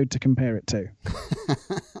episode to compare it to.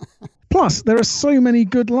 Plus, there are so many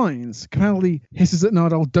good lines. Capaldi hisses at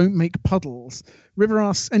Nardole, "Don't make puddles." River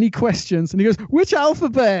asks any questions, and he goes, "Which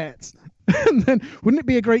alphabet?" And then, "Wouldn't it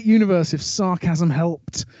be a great universe if sarcasm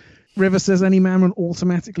helped?" River says any man will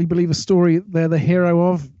automatically believe a story they're the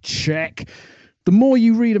hero of. Check. "The more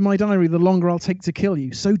you read of my diary, the longer I'll take to kill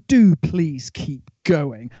you. So do please keep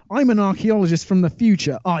going. I'm an archaeologist from the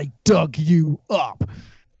future. I dug you up."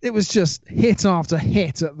 It was just hit after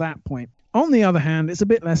hit at that point. On the other hand, it's a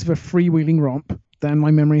bit less of a freewheeling romp than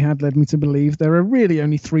my memory had led me to believe. There are really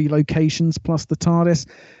only 3 locations plus the TARDIS,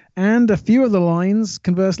 and a few of the lines,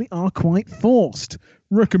 conversely, are quite forced.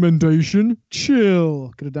 Recommendation,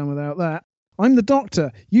 chill. Could have done without that. I'm the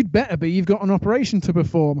doctor. You'd better be. You've got an operation to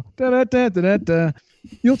perform. Da-da-da-da-da-da.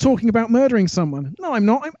 You're talking about murdering someone. No, I'm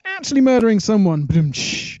not. I'm actually murdering someone.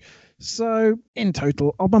 So, in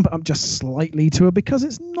total, I'll bump it up just slightly to a, because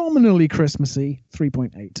it's nominally Christmassy,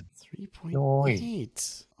 3.8.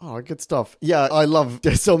 3.8. Oh, good stuff. Yeah, I love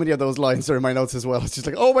so many of those lines are in my notes as well. It's just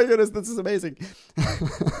like, oh my goodness, this is amazing.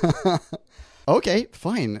 Okay,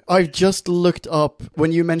 fine. I've just looked up,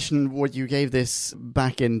 when you mentioned what you gave this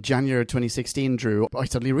back in January 2016, Drew, I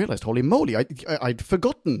suddenly realized, holy moly, I'd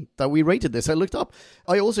forgotten that we rated this. I looked up.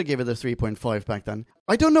 I also gave it a 3.5 back then.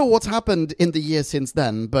 I don't know what's happened in the year since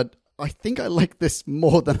then, but I think I like this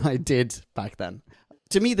more than I did back then.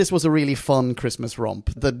 To me, this was a really fun Christmas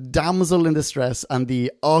romp. The damsel in distress and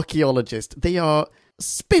the archaeologist, they are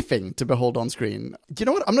spiffing to behold on screen. You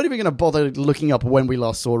know what? I'm not even going to bother looking up when we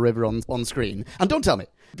last saw River on screen. And don't tell me,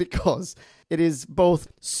 because it is both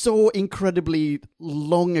so incredibly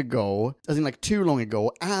long ago, as in like too long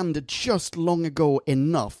ago, and just long ago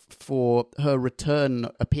enough for her return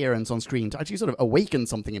appearance on screen to actually sort of awaken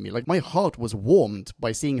something in me. Like, my heart was warmed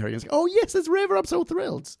by seeing her. It's like, oh yes, it's River, I'm so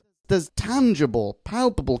thrilled. There's tangible,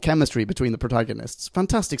 palpable chemistry between the protagonists.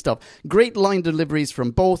 Fantastic stuff. Great line deliveries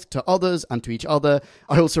from both to others and to each other.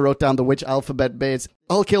 I also wrote down the witch alphabet bits.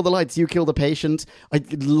 I'll kill the lights, you kill the patient. I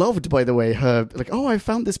loved, by the way, her, like, oh, I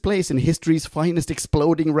found this place in history's finest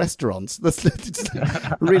exploding restaurants. That's just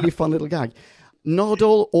a really fun little gag.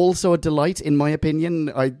 Nardole, also a delight, in my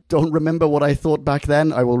opinion. I don't remember what I thought back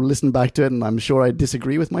then. I will listen back to it, and I'm sure I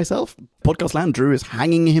disagree with myself. Podcast Land, Drew is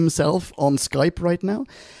hanging himself on Skype right now.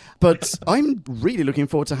 But I'm really looking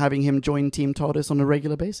forward to having him join Team TARDIS on a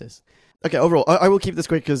regular basis. Okay, overall, I will keep this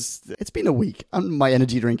quick because it's been a week and my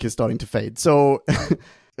energy drink is starting to fade. So,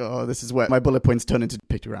 this is where my bullet points turn into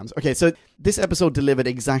pictograms. Okay, so this episode delivered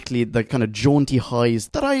exactly the kind of jaunty highs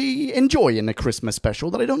that I enjoy in a Christmas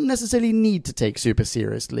special that I don't necessarily need to take super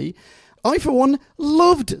seriously. I, for one,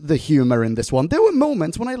 loved the humour in this one. There were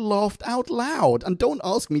moments when I laughed out loud, and don't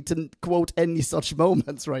ask me to quote any such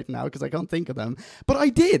moments right now, because I can't think of them, but I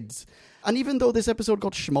did. And even though this episode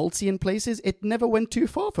got schmaltzy in places, it never went too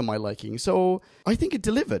far for my liking, so I think it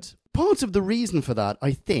delivered. Part of the reason for that,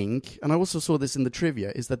 I think, and I also saw this in the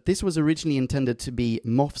trivia, is that this was originally intended to be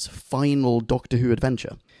Moff's final Doctor Who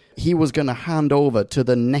adventure. He was going to hand over to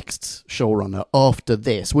the next showrunner after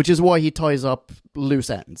this, which is why he ties up loose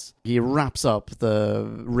ends. He wraps up the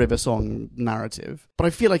River Song narrative. But I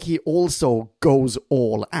feel like he also goes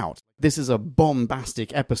all out. This is a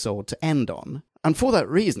bombastic episode to end on. And for that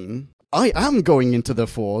reason, I am going into the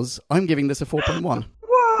 4s. I'm giving this a 4.1.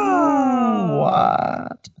 Whoa!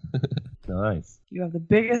 What? Nice. You have the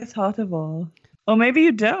biggest heart of all. Or maybe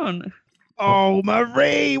you don't. Oh,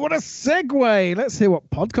 Marie, what a segue. Let's hear what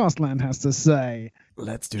Podcast Land has to say.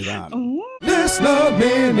 Let's do that. Ooh. Listener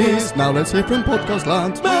minis. Now let's hear from Podcast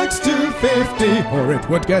Land. Max 250, or it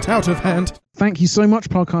would get out of hand. Thank you so much,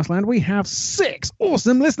 Podcast Land. We have 6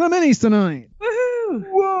 awesome listener minis tonight. Woohoo!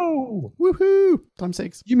 Whoa! Woohoo! Times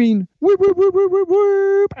 6. You mean whoop, whoop, whoop, whoop, whoop,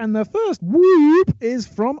 whoop. And the first whoop is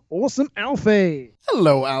from Awesome Alfie.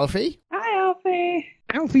 Hello, Alfie. Hi, Alfie.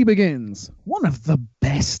 Alfie begins. One of the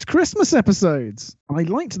best Christmas episodes. I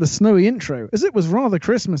liked the snowy intro, as it was rather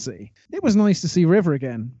Christmassy. It was nice to see River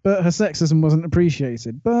again, but her sexism wasn't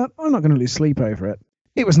appreciated, but I'm not going to lose sleep over it.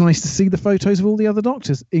 It was nice to see the photos of all the other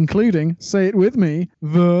doctors, including, say it with me,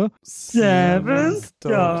 the Seventh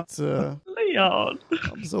Doctor. Leon.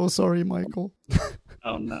 I'm so sorry, Michael.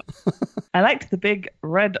 Oh, no. I liked the big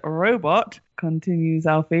red robot, continues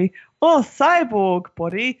Alfie, or cyborg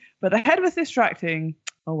body, but the head was distracting.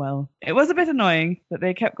 Oh well. It was a bit annoying that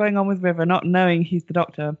they kept going on with River not knowing he's the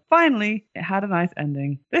Doctor. Finally, it had a nice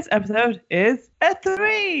ending. This episode is a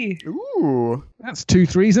 3! Ooh. That's 2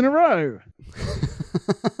 3s in a row.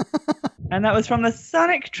 And that was from the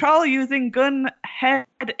Sonic Troll using gun head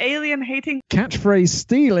alien hating Catchphrase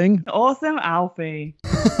stealing. Awesome Alfie.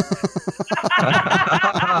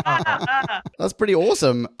 That's pretty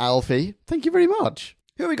awesome, Alfie. Thank you very much.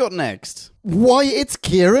 Who we got next? Why, it's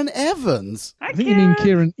Kieran Evans. Hi, I think you mean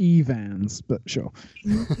Kieran Evans, but sure.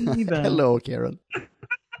 Kieran. Hello, Kieran.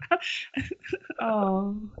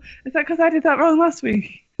 Oh, is that because I did that wrong last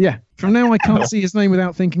week? Yeah, from now I can't see his name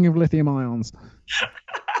without thinking of lithium ions.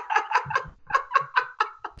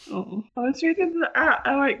 Oh, I was reading the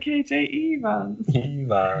I like KJ Evans.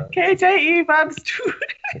 Eva. KJ Evans.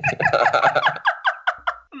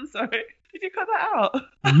 I'm sorry. Did you cut that out?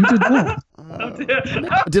 You did not. Oh dear.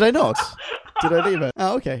 Did I not? Did I leave it?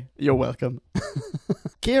 Oh, okay. You're welcome.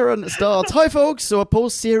 Kieran starts, "Hi folks, so a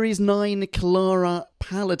post-series 9 Clara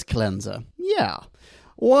palette cleanser. Yeah.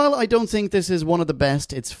 While I don't think this is one of the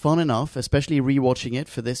best, it's fun enough, especially rewatching it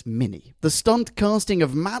for this mini. The stunt casting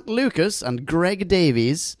of Matt Lucas and Greg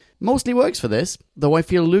Davies mostly works for this, though I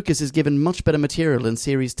feel Lucas is given much better material in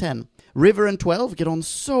Series 10. River and 12 get on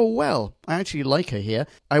so well. I actually like her here.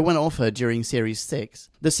 I went off her during Series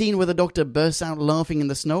 6. The scene where the Doctor bursts out laughing in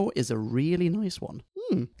the snow is a really nice one."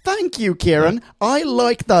 Thank you, Kieran. I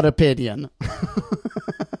like that opinion.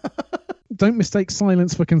 Don't mistake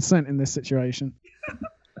silence for consent in this situation.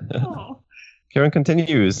 Oh. Kieran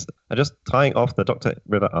continues, "Just tying off the Dr.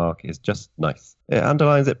 River arc is just nice. It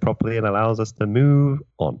underlines it properly and allows us to move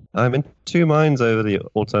on. I'm in two minds over the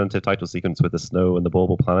alternative title sequence with the snow and the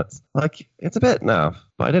bauble planets. Like, it's a bit naff,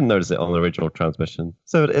 but I didn't notice it on the original transmission,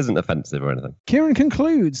 so it isn't offensive or anything." Kieran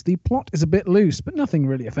concludes, "The plot is a bit loose, but nothing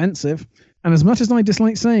really offensive. And as much as I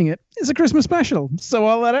dislike saying it, it's a Christmas special, so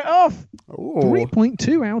I'll let it off." Ooh.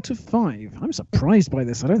 3.2 out of 5. I'm surprised by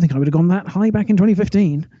this. I don't think I would have gone that high back in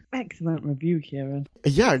 2015. Excellent review, Kieran.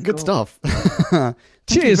 Yeah, good stuff. Thank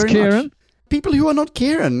you Cheers, very Kieran. much. People who are not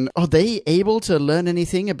Kieran, are they able to learn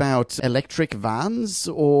anything about electric vans?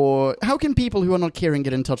 Or how can people who are not Kieran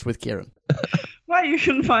get in touch with Kieran? Well, you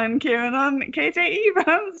can find Kieran on KJE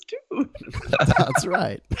Vans too. That's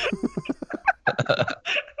right.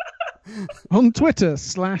 On Twitter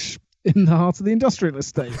 / in the heart of the industrial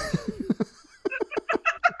estate.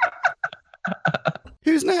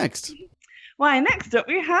 Who's next? Why, next up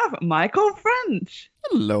we have Michael French.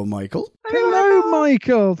 Hello, Michael. Hello,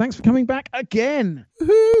 Michael. Thanks for coming back again.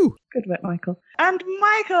 Woohoo! Good work, Michael. And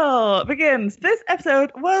Michael begins. "This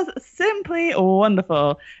episode was simply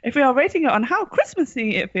wonderful. If we are rating it on how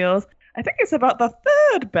Christmassy it feels, I think it's about the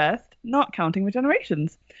third best, not counting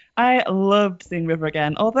Regenerations. I loved seeing River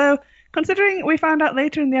again, although considering we found out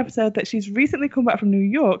later in the episode that she's recently come back from New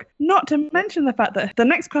York, not to mention the fact that the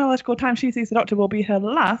next chronological time she sees the Doctor will be her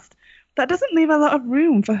last, that doesn't leave a lot of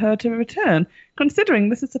room for her to return, considering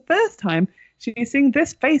this is the first time she's seeing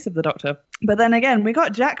this face of the Doctor. But then again, we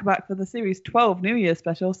got Jack back for the Series 12 New Year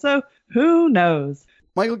special, so who knows?"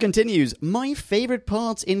 Michael continues, "My favourite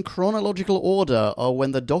parts in chronological order are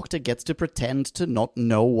when the Doctor gets to pretend to not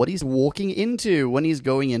know what he's walking into when he's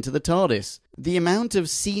going into the TARDIS. The amount of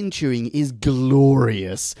scene chewing is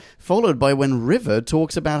glorious, followed by when River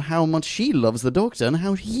talks about how much she loves the Doctor and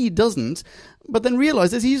how he doesn't, but then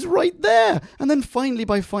realises he's right there, and then finally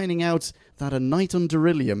by finding out that a night on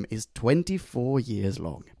Darillium is 24 years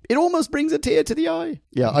long. It almost brings a tear to the eye."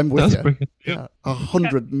 Yeah, I'm with you. Yeah,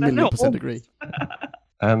 100,000,000% agree.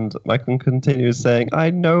 And Michael continues saying,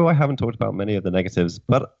 "I know I haven't talked about many of the negatives,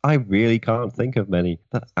 but I really can't think of many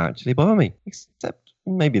that actually bother me, except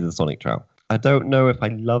maybe the Sonic Trout. I don't know if I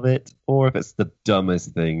love it or if it's the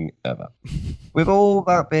dumbest thing ever. With all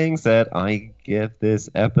that being said, I give this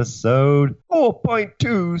episode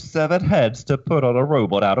 4.27 heads to put on a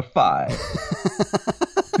robot out of 5.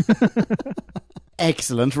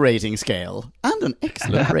 Excellent rating scale. And an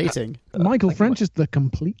excellent rating. Michael French is the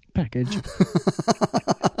complete package.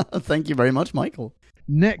 Thank you very much, Michael.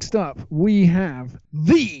 Next up, we have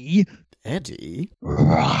the Eddie.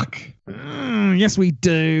 Rock. Yes, we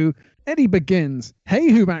do. Eddie begins. "Hey,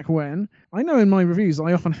 who back when? I know in my reviews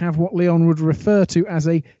I often have what Leon would refer to as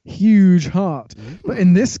a huge heart. But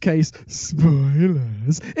in this case,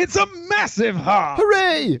 spoilers, it's a massive heart.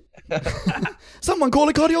 Hooray! Someone call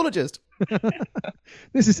a cardiologist.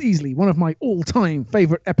 This is easily one of my all-time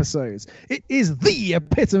favourite episodes. It is the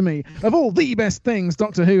epitome of all the best things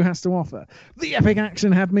Doctor Who has to offer. The epic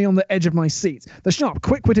action had me on the edge of my seat. The sharp,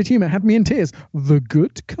 quick-witted humour had me in tears. The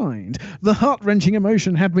good kind. The heart-wrenching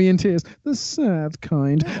emotion had me in tears. The sad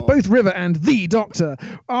kind. Both River and the Doctor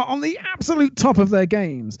are on the absolute top of their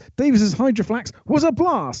games. Davis's Hydroflax was a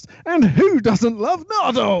blast. And who doesn't love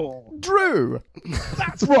Nardole? Drew.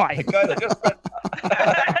 That's right.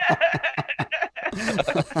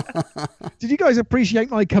 Did you guys appreciate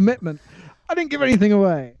my commitment? I didn't give anything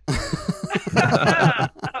away.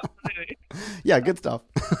 Absolutely. Yeah, good stuff.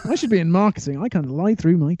 I should be in marketing. I can lie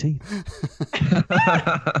through my teeth.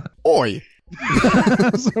 Oi.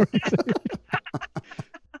 Sorry.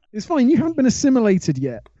 It's fine. You haven't been assimilated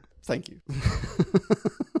yet. Thank you.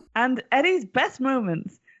 And Eddie's best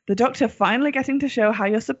moments. The Doctor finally getting to show how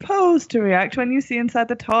you're supposed to react when you see inside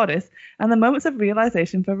the TARDIS, and the moments of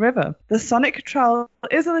realization for River. The Sonic trowel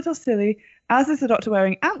is a little silly, as is the Doctor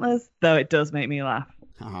wearing antlers, though it does make me laugh.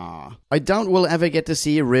 I doubt we'll ever get to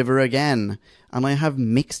see River again, and I have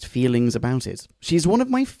mixed feelings about it. She's one of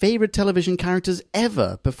my favourite television characters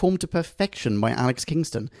ever, performed to perfection by Alex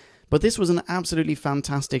Kingston. But this was an absolutely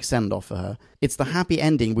fantastic send-off for her. It's the happy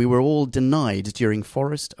ending we were all denied during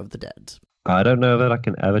Forest of the Dead. I don't know that I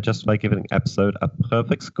can ever justify giving an episode a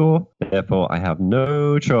perfect score. Therefore, I have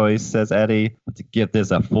no choice, says Eddie, but to give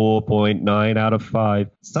this a 4.9 out of 5.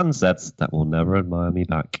 Sunsets that will never admire me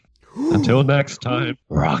back. Until next time,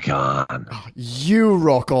 rock on. You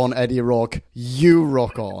rock on, Eddie Rock. You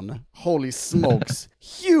rock on. Holy smokes.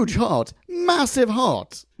 Huge heart. Massive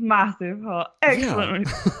heart. Massive heart. Excellent.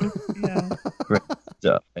 Yeah. Great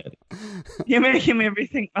stuff, Eddie. You're making me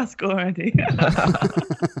rethink my score already.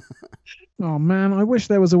 Oh man, I wish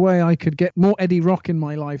there was a way I could get more Eddie Rock in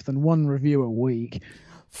my life than one review a week.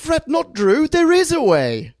 Fret not, Drew. There is a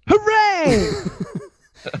way. Hooray!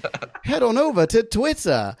 Head on over to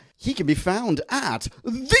Twitter. He can be found at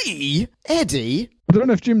the Eddie. I don't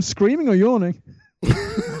know if Jim's screaming or yawning.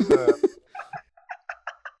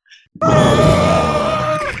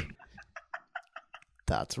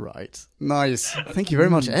 That's right. Nice. Thank you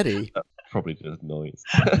very much, Eddie. Probably just noise.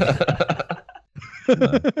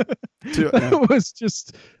 That was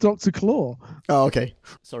just Dr. Claw. Oh, okay.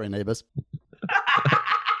 Sorry, neighbours.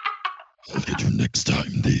 I'll get you next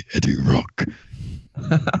time, the Eddie Rock.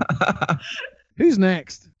 Who's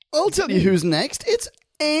next? I'll tell you who's next. It's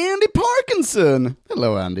Andy Parkinson.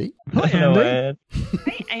 Hello, Andy. Hi, Hello, Andy. Ed.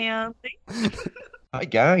 Hey, Andy. Hi,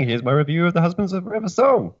 gang. Here's my review of The Husbands of River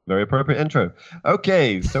Song. Very appropriate intro.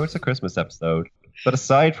 Okay, so it's a Christmas episode. But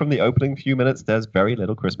aside from the opening few minutes, there's very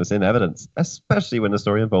little Christmas in evidence, especially when the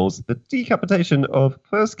story involves the decapitation of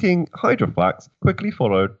first King Hydroflax, quickly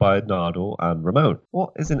followed by Nardole and Ramon.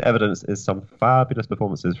 What is in evidence is some fabulous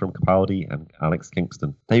performances from Capaldi and Alex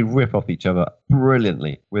Kingston. They riff off each other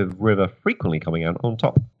brilliantly, with River frequently coming out on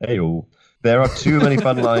top. Ayo. There are too many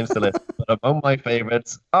fun lines to list, but among my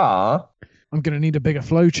favourites are... I'm going to need a bigger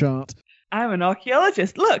flowchart. I'm an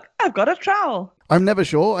archaeologist. Look, I've got a trowel. I'm never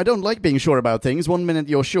sure. I don't like being sure about things. One minute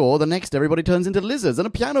you're sure, the next everybody turns into lizards and a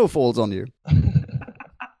piano falls on you.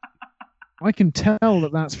 I can tell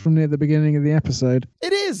that that's from near the beginning of the episode.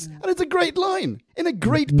 It is, and it's a great line in a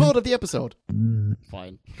great part of the episode.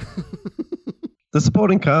 Fine. The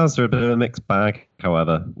supporting cast are a bit of a mixed bag,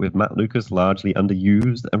 however, with Matt Lucas largely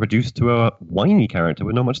underused and reduced to a whiny character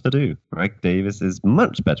with not much to do. Greg Davis is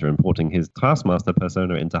much better importing his Taskmaster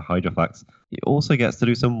persona into Hydroflax. He also gets to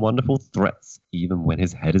do some wonderful threats, even when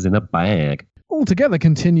his head is in a bag. Altogether,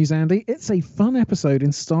 continues Andy, it's a fun episode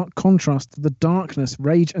in stark contrast to the darkness,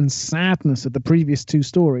 rage and sadness of the previous two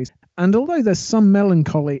stories. And although there's some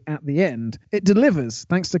melancholy at the end, it delivers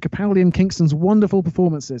thanks to Capaldi and Kingston's wonderful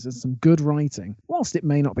performances and some good writing. Whilst it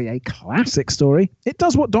may not be a classic story, it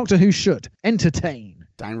does what Doctor Who should, entertain.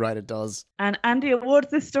 Dang right it does. And Andy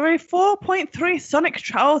awards this story 4.3 sonic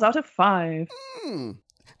trowels out of 5.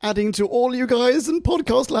 Adding to all you guys in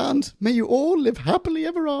podcast land, may you all live happily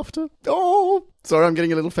ever after. Oh, sorry, I'm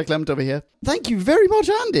getting a little verklempt over here. Thank you very much,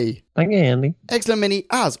 Andy. Thank you, Andy. Excellent, Minnie,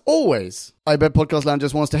 as always. I bet Podcast Land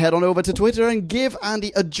just wants to head on over to Twitter and give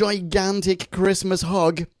Andy a gigantic Christmas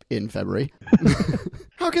hug in February.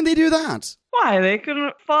 How can they do that? Why, they can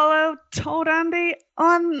follow Told Andy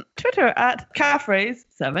on Twitter at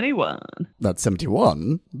Caffreys71. That's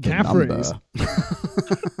 71. The Caffreys.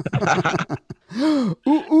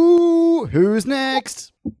 Ooh, who's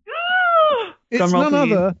next? It's none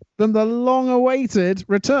other than the long-awaited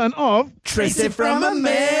return of Tracy from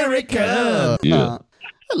America.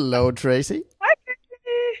 Hello, Tracy. Hi,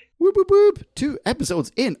 Tracy. Whoop, whoop, whoop. 2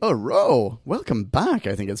 episodes in a row. Welcome back,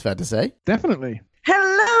 I think it's fair to say. Definitely.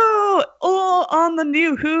 Hello, all on the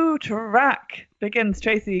new Who track. Begins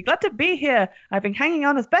Tracy. Glad to be here. I've been hanging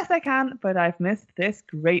on as best I can, but I've missed this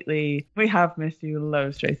greatly. We have missed you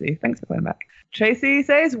loads, Tracy. Thanks for coming back. Tracy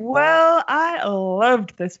says, well, I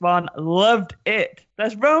loved this one. Loved it.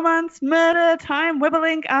 There's romance, murder, time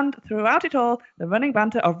wibbling, and throughout it all, the running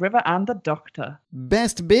banter of River and the Doctor.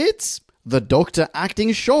 Best bits? The Doctor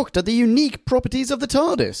acting shocked at the unique properties of the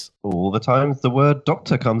TARDIS. All the times the word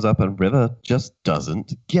doctor comes up and River just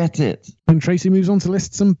doesn't get it. And Tracy moves on to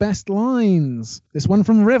list some best lines. This one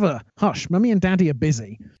from River. Hush, Mummy and Daddy are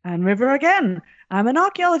busy. And River again. I'm an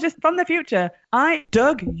archaeologist from the future. I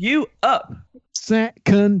dug you up.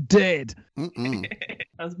 Seconded. That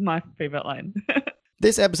was my favourite line.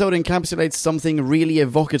 This episode encapsulates something really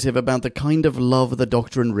evocative about the kind of love the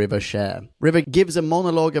Doctor and River share. River gives a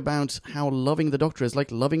monologue about how loving the Doctor is like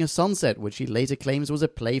loving a sunset, which he later claims was a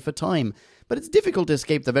play for time. But it's difficult to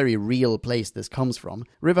escape the very real place this comes from.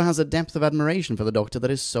 River has a depth of admiration for the Doctor that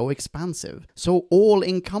is so expansive, so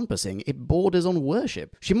all-encompassing, it borders on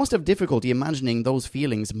worship. She must have difficulty imagining those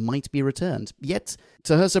feelings might be returned. Yet,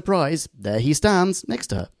 to her surprise, there he stands next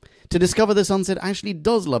to her. To discover the sunset actually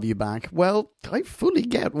does love you back, well, I fully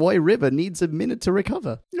get why River needs a minute to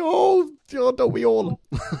recover. Oh, don't we all?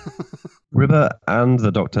 River and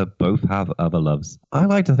the Doctor both have other loves. I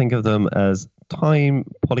like to think of them as time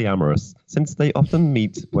polyamorous, since they often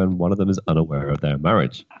meet when one of them is unaware of their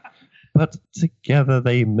marriage. But together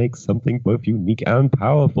they make something both unique and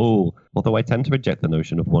powerful. Although I tend to reject the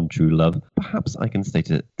notion of one true love, perhaps I can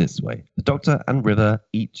state it this way. The Doctor and River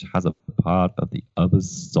each has a part of the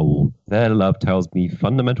other's soul. Their love tells me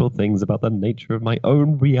fundamental things about the nature of my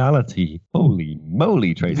own reality. Holy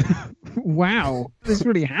moly, Tracy. Wow, this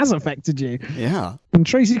really has affected you. Yeah. And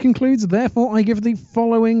Tracy concludes, therefore I give the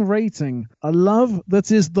following rating. A love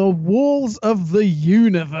that is the walls of the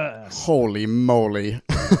universe. Holy moly.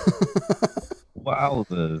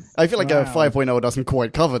 Wowzers. I feel like a 5.0 doesn't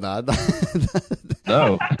quite cover that.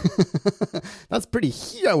 No. That's pretty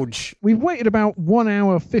huge. We've waited about 1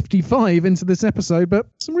 hour 55 into this episode, but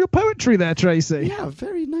some real poetry there, Tracy. Yeah,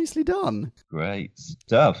 very nicely done. Great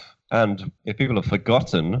stuff. And if people have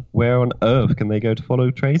forgotten, where on earth can they go to follow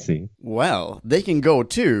Tracy? Well, they can go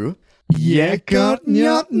to...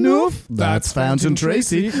 That's Fountain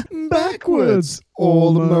Tracy. Backwards.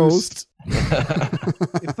 Almost.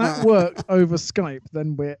 If that worked over Skype,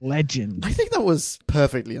 then we're legend. I think that was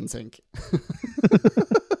perfectly in sync.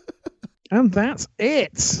 And that's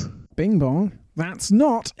it. Bing bong. That's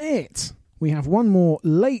not it. We have one more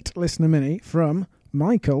late listener mini from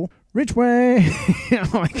Michael Ridgway.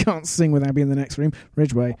 I can't sing without being in the next room.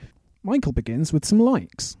 Ridgway. Michael begins with some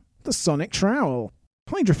likes. The Sonic Trowel.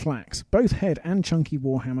 Hydroflax, both head and chunky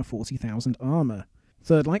Warhammer 40,000 armour.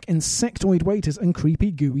 Third like, insectoid waiters and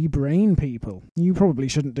creepy gooey brain people. You probably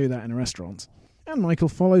shouldn't do that in a restaurant. And Michael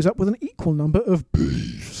follows up with an equal number of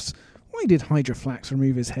beefs. Why did Hydroflax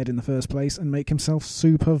remove his head in the first place and make himself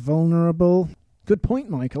super vulnerable? Good point,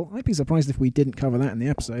 Michael. I'd be surprised if we didn't cover that in the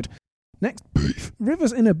episode. Next, beef.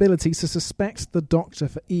 River's inability to suspect the Doctor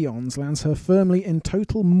for eons lands her firmly in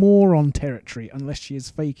total moron territory, unless she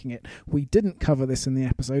is faking it. We didn't cover this in the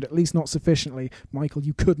episode, at least not sufficiently. Michael,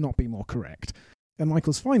 you could not be more correct. And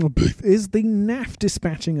Michael's final beef is the naff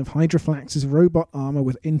dispatching of Hydroflax's robot armour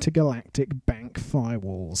with intergalactic bank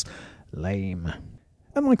firewalls. Lame.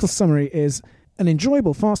 And Michael's summary is an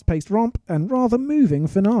enjoyable fast-paced romp and rather moving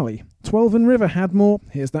finale. 12 and River had more,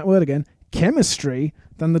 here's that word again, chemistry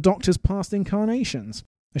than the Doctor's past incarnations.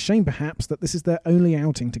 A shame perhaps that this is their only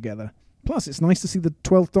outing together. Plus it's nice to see the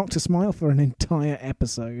 12th Doctor smile for an entire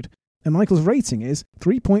episode. And Michael's rating is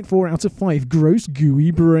 3.4 out of 5 gross gooey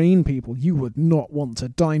brain people you would not want to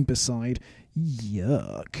dine beside.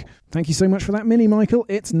 Yuck. Thank you so much for that mini, Michael.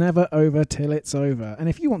 It's never over till it's over. And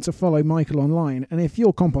if you want to follow Michael online, and if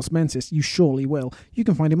you're Compost Mentis, you surely will, you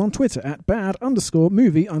can find him on Twitter at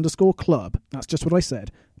bad_movie_club. That's just what I said.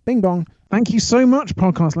 Bing bong. Thank you so much,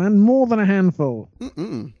 Podcast Land. More than a handful.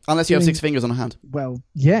 Unless you have 6 fingers on a hand. Well,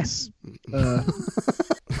 yes.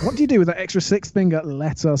 What do you do with that extra 6th finger?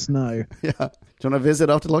 Let us know. Yeah. Do you want to visit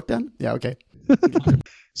after lockdown? Yeah, okay.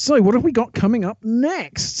 So, what have we got coming up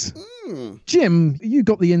next? Jim, you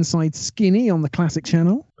got the inside skinny on the Classic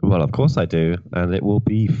Channel. Well, of course I do. And it will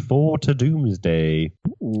be 4 to Doomsday.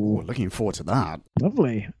 Ooh, looking forward to that.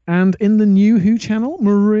 Lovely. And in the new Who Channel,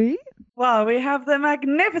 Marie? Well, we have the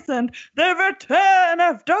magnificent The Return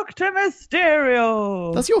of Dr.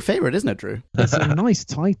 Mysterio. That's your favourite, isn't it, Drew? That's a nice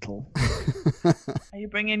title. Are you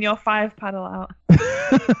bringing your 5 paddle out?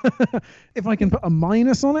 If I can put a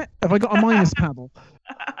minus on it? Have I got a minus paddle?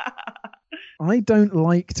 I don't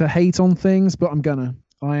like to hate on things, but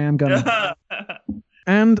I am gonna.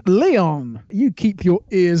 And Leon, you keep your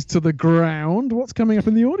ears to the ground. What's coming up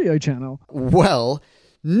in the audio channel? Well,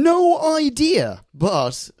 no idea,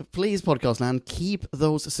 but please, Podcast Land, keep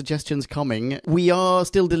those suggestions coming. We are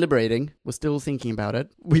still deliberating. We're still thinking about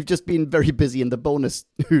it. We've just been very busy in the bonus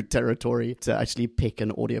Who territory to actually pick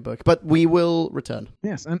an audiobook, but we will return.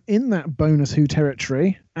 Yes, and in that bonus Who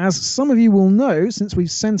territory, As some of you will know, since we've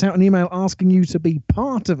sent out an email asking you to be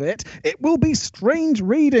part of it, it will be Strange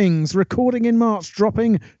Readings, recording in March,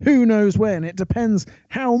 dropping who knows when. It depends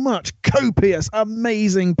how much copious,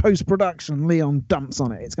 amazing post-production Leon dumps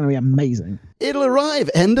on it. It's going to be amazing. It'll arrive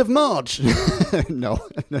end of March. No.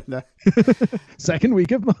 Second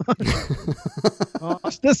week of March.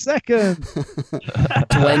 March the 2nd.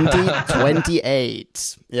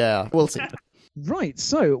 2028. Yeah, we'll see. Right,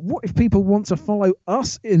 so what if people want to follow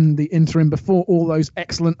us in the interim before all those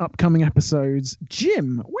excellent upcoming episodes?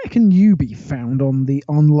 Jim, where can you be found on the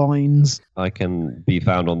onlines? I can be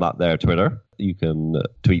found on that there Twitter. You can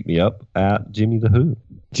tweet me up at Jimmy the Who.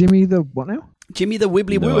 Jimmy the what now? Jimmy the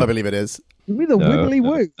Wibbly Woo, No. I believe it is. Jimmy the No, Wibbly no,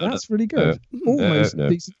 Woo. no, That's really good. no, Almost no.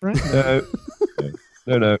 decent brand.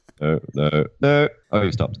 No. Oh,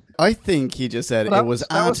 you stopped. I think he just said Well, that it was was-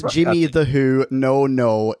 that at was right. Jimmy the Who. No.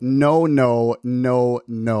 No, there's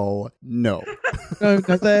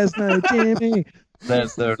no Jimmy.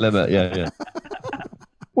 There's the limit. Yeah.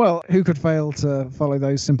 Well, who could fail to follow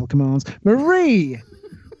those simple commands? Marie,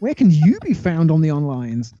 where can you be found on the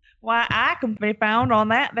onlines? Why, I can be found on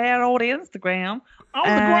that there old Instagram. On the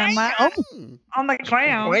ground. On the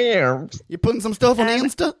ground. Where? You putting some stuff on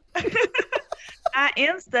Insta? I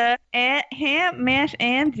Insta at ham, mash,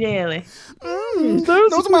 and jelly. Those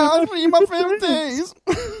are my favorite days.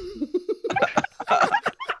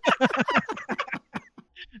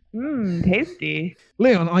 Tasty.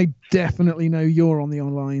 Leon, I definitely know you're on the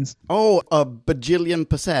onlines. Oh, a bajillion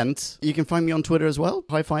 %. You can find me on Twitter as well.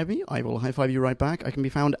 High five me. I will high five you right back. I can be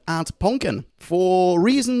found at Ponkin for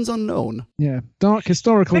reasons unknown. Yeah, dark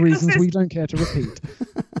historical Because reasons it's- we don't care to repeat.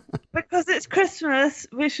 Because it's Christmas,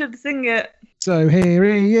 we should sing it. So here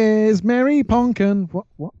he is, Merry Ponkin.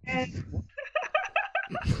 What?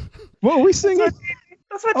 What are we singing?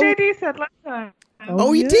 That's what Oh. JD said last time.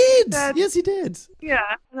 Oh, he yeah. did. Dad. Yes, he did. Yeah,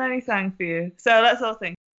 and then he sang for you. So let's all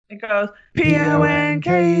sing. It goes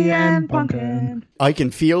P-O-N-K-N pumpkin. I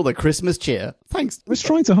can feel the Christmas cheer. Thanks. I was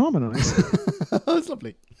trying to harmonise. That's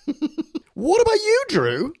lovely. What about you,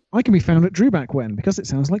 Drew? I can be found at Drew Back When because it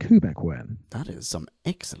sounds like Who Back When. That is some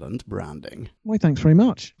excellent branding. Why, thanks very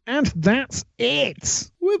much. And that's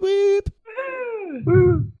it. Whoop whoop.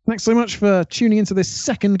 Woo. Thanks so much for tuning into this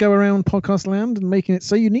second go around Podcast Land and making it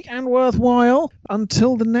so unique and worthwhile.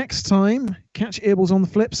 Until the next time, catch Earballs on the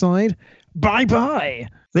flip side. Bye bye.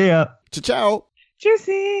 See ya. Ciao.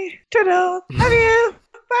 Juicy. Toodles. Love you.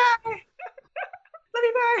 Bye. Love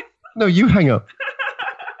you. Bye. No, you hang up.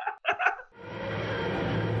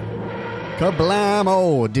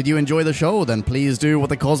 Kablamo! Did you enjoy the show? Then please do what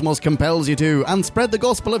the cosmos compels you to and spread the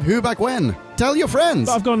gospel of Who Back When. Tell your friends.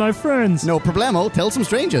 I've got no friends. No problemo, tell some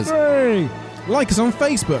strangers. Hey. Like us on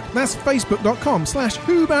Facebook. That's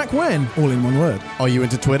facebook.com/whobackwhen, all in one word. Are you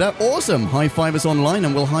into Twitter? Awesome! High five us online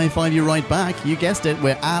and we'll high five you right back. You guessed it,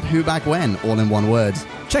 we're at Who Back When, all in one word.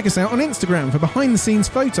 Check us out on Instagram for behind-the-scenes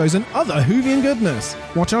photos and other Whovian goodness.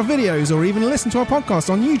 Watch our videos or even listen to our podcast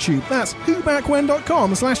on YouTube. That's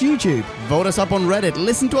whobackwhen.com/YouTube. Vote us up on Reddit,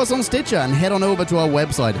 listen to us on Stitcher, and head on over to our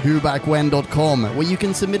website, whobackwhen.com, where you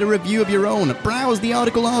can submit a review of your own, browse the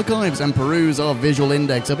article archives, and peruse our visual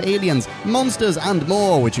index of aliens, monsters, and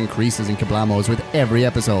more, which increases in kablamos with every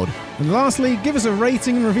episode. And lastly, give us a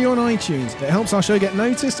rating and review on iTunes. It helps our show get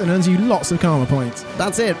noticed and earns you lots of karma points.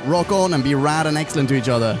 That's it, rock on and be rad and excellent to each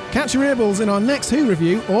other. Catch your earballs in our next Who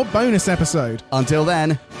review or bonus episode. Until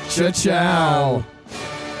then, ciao.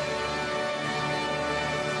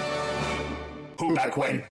 Who back when?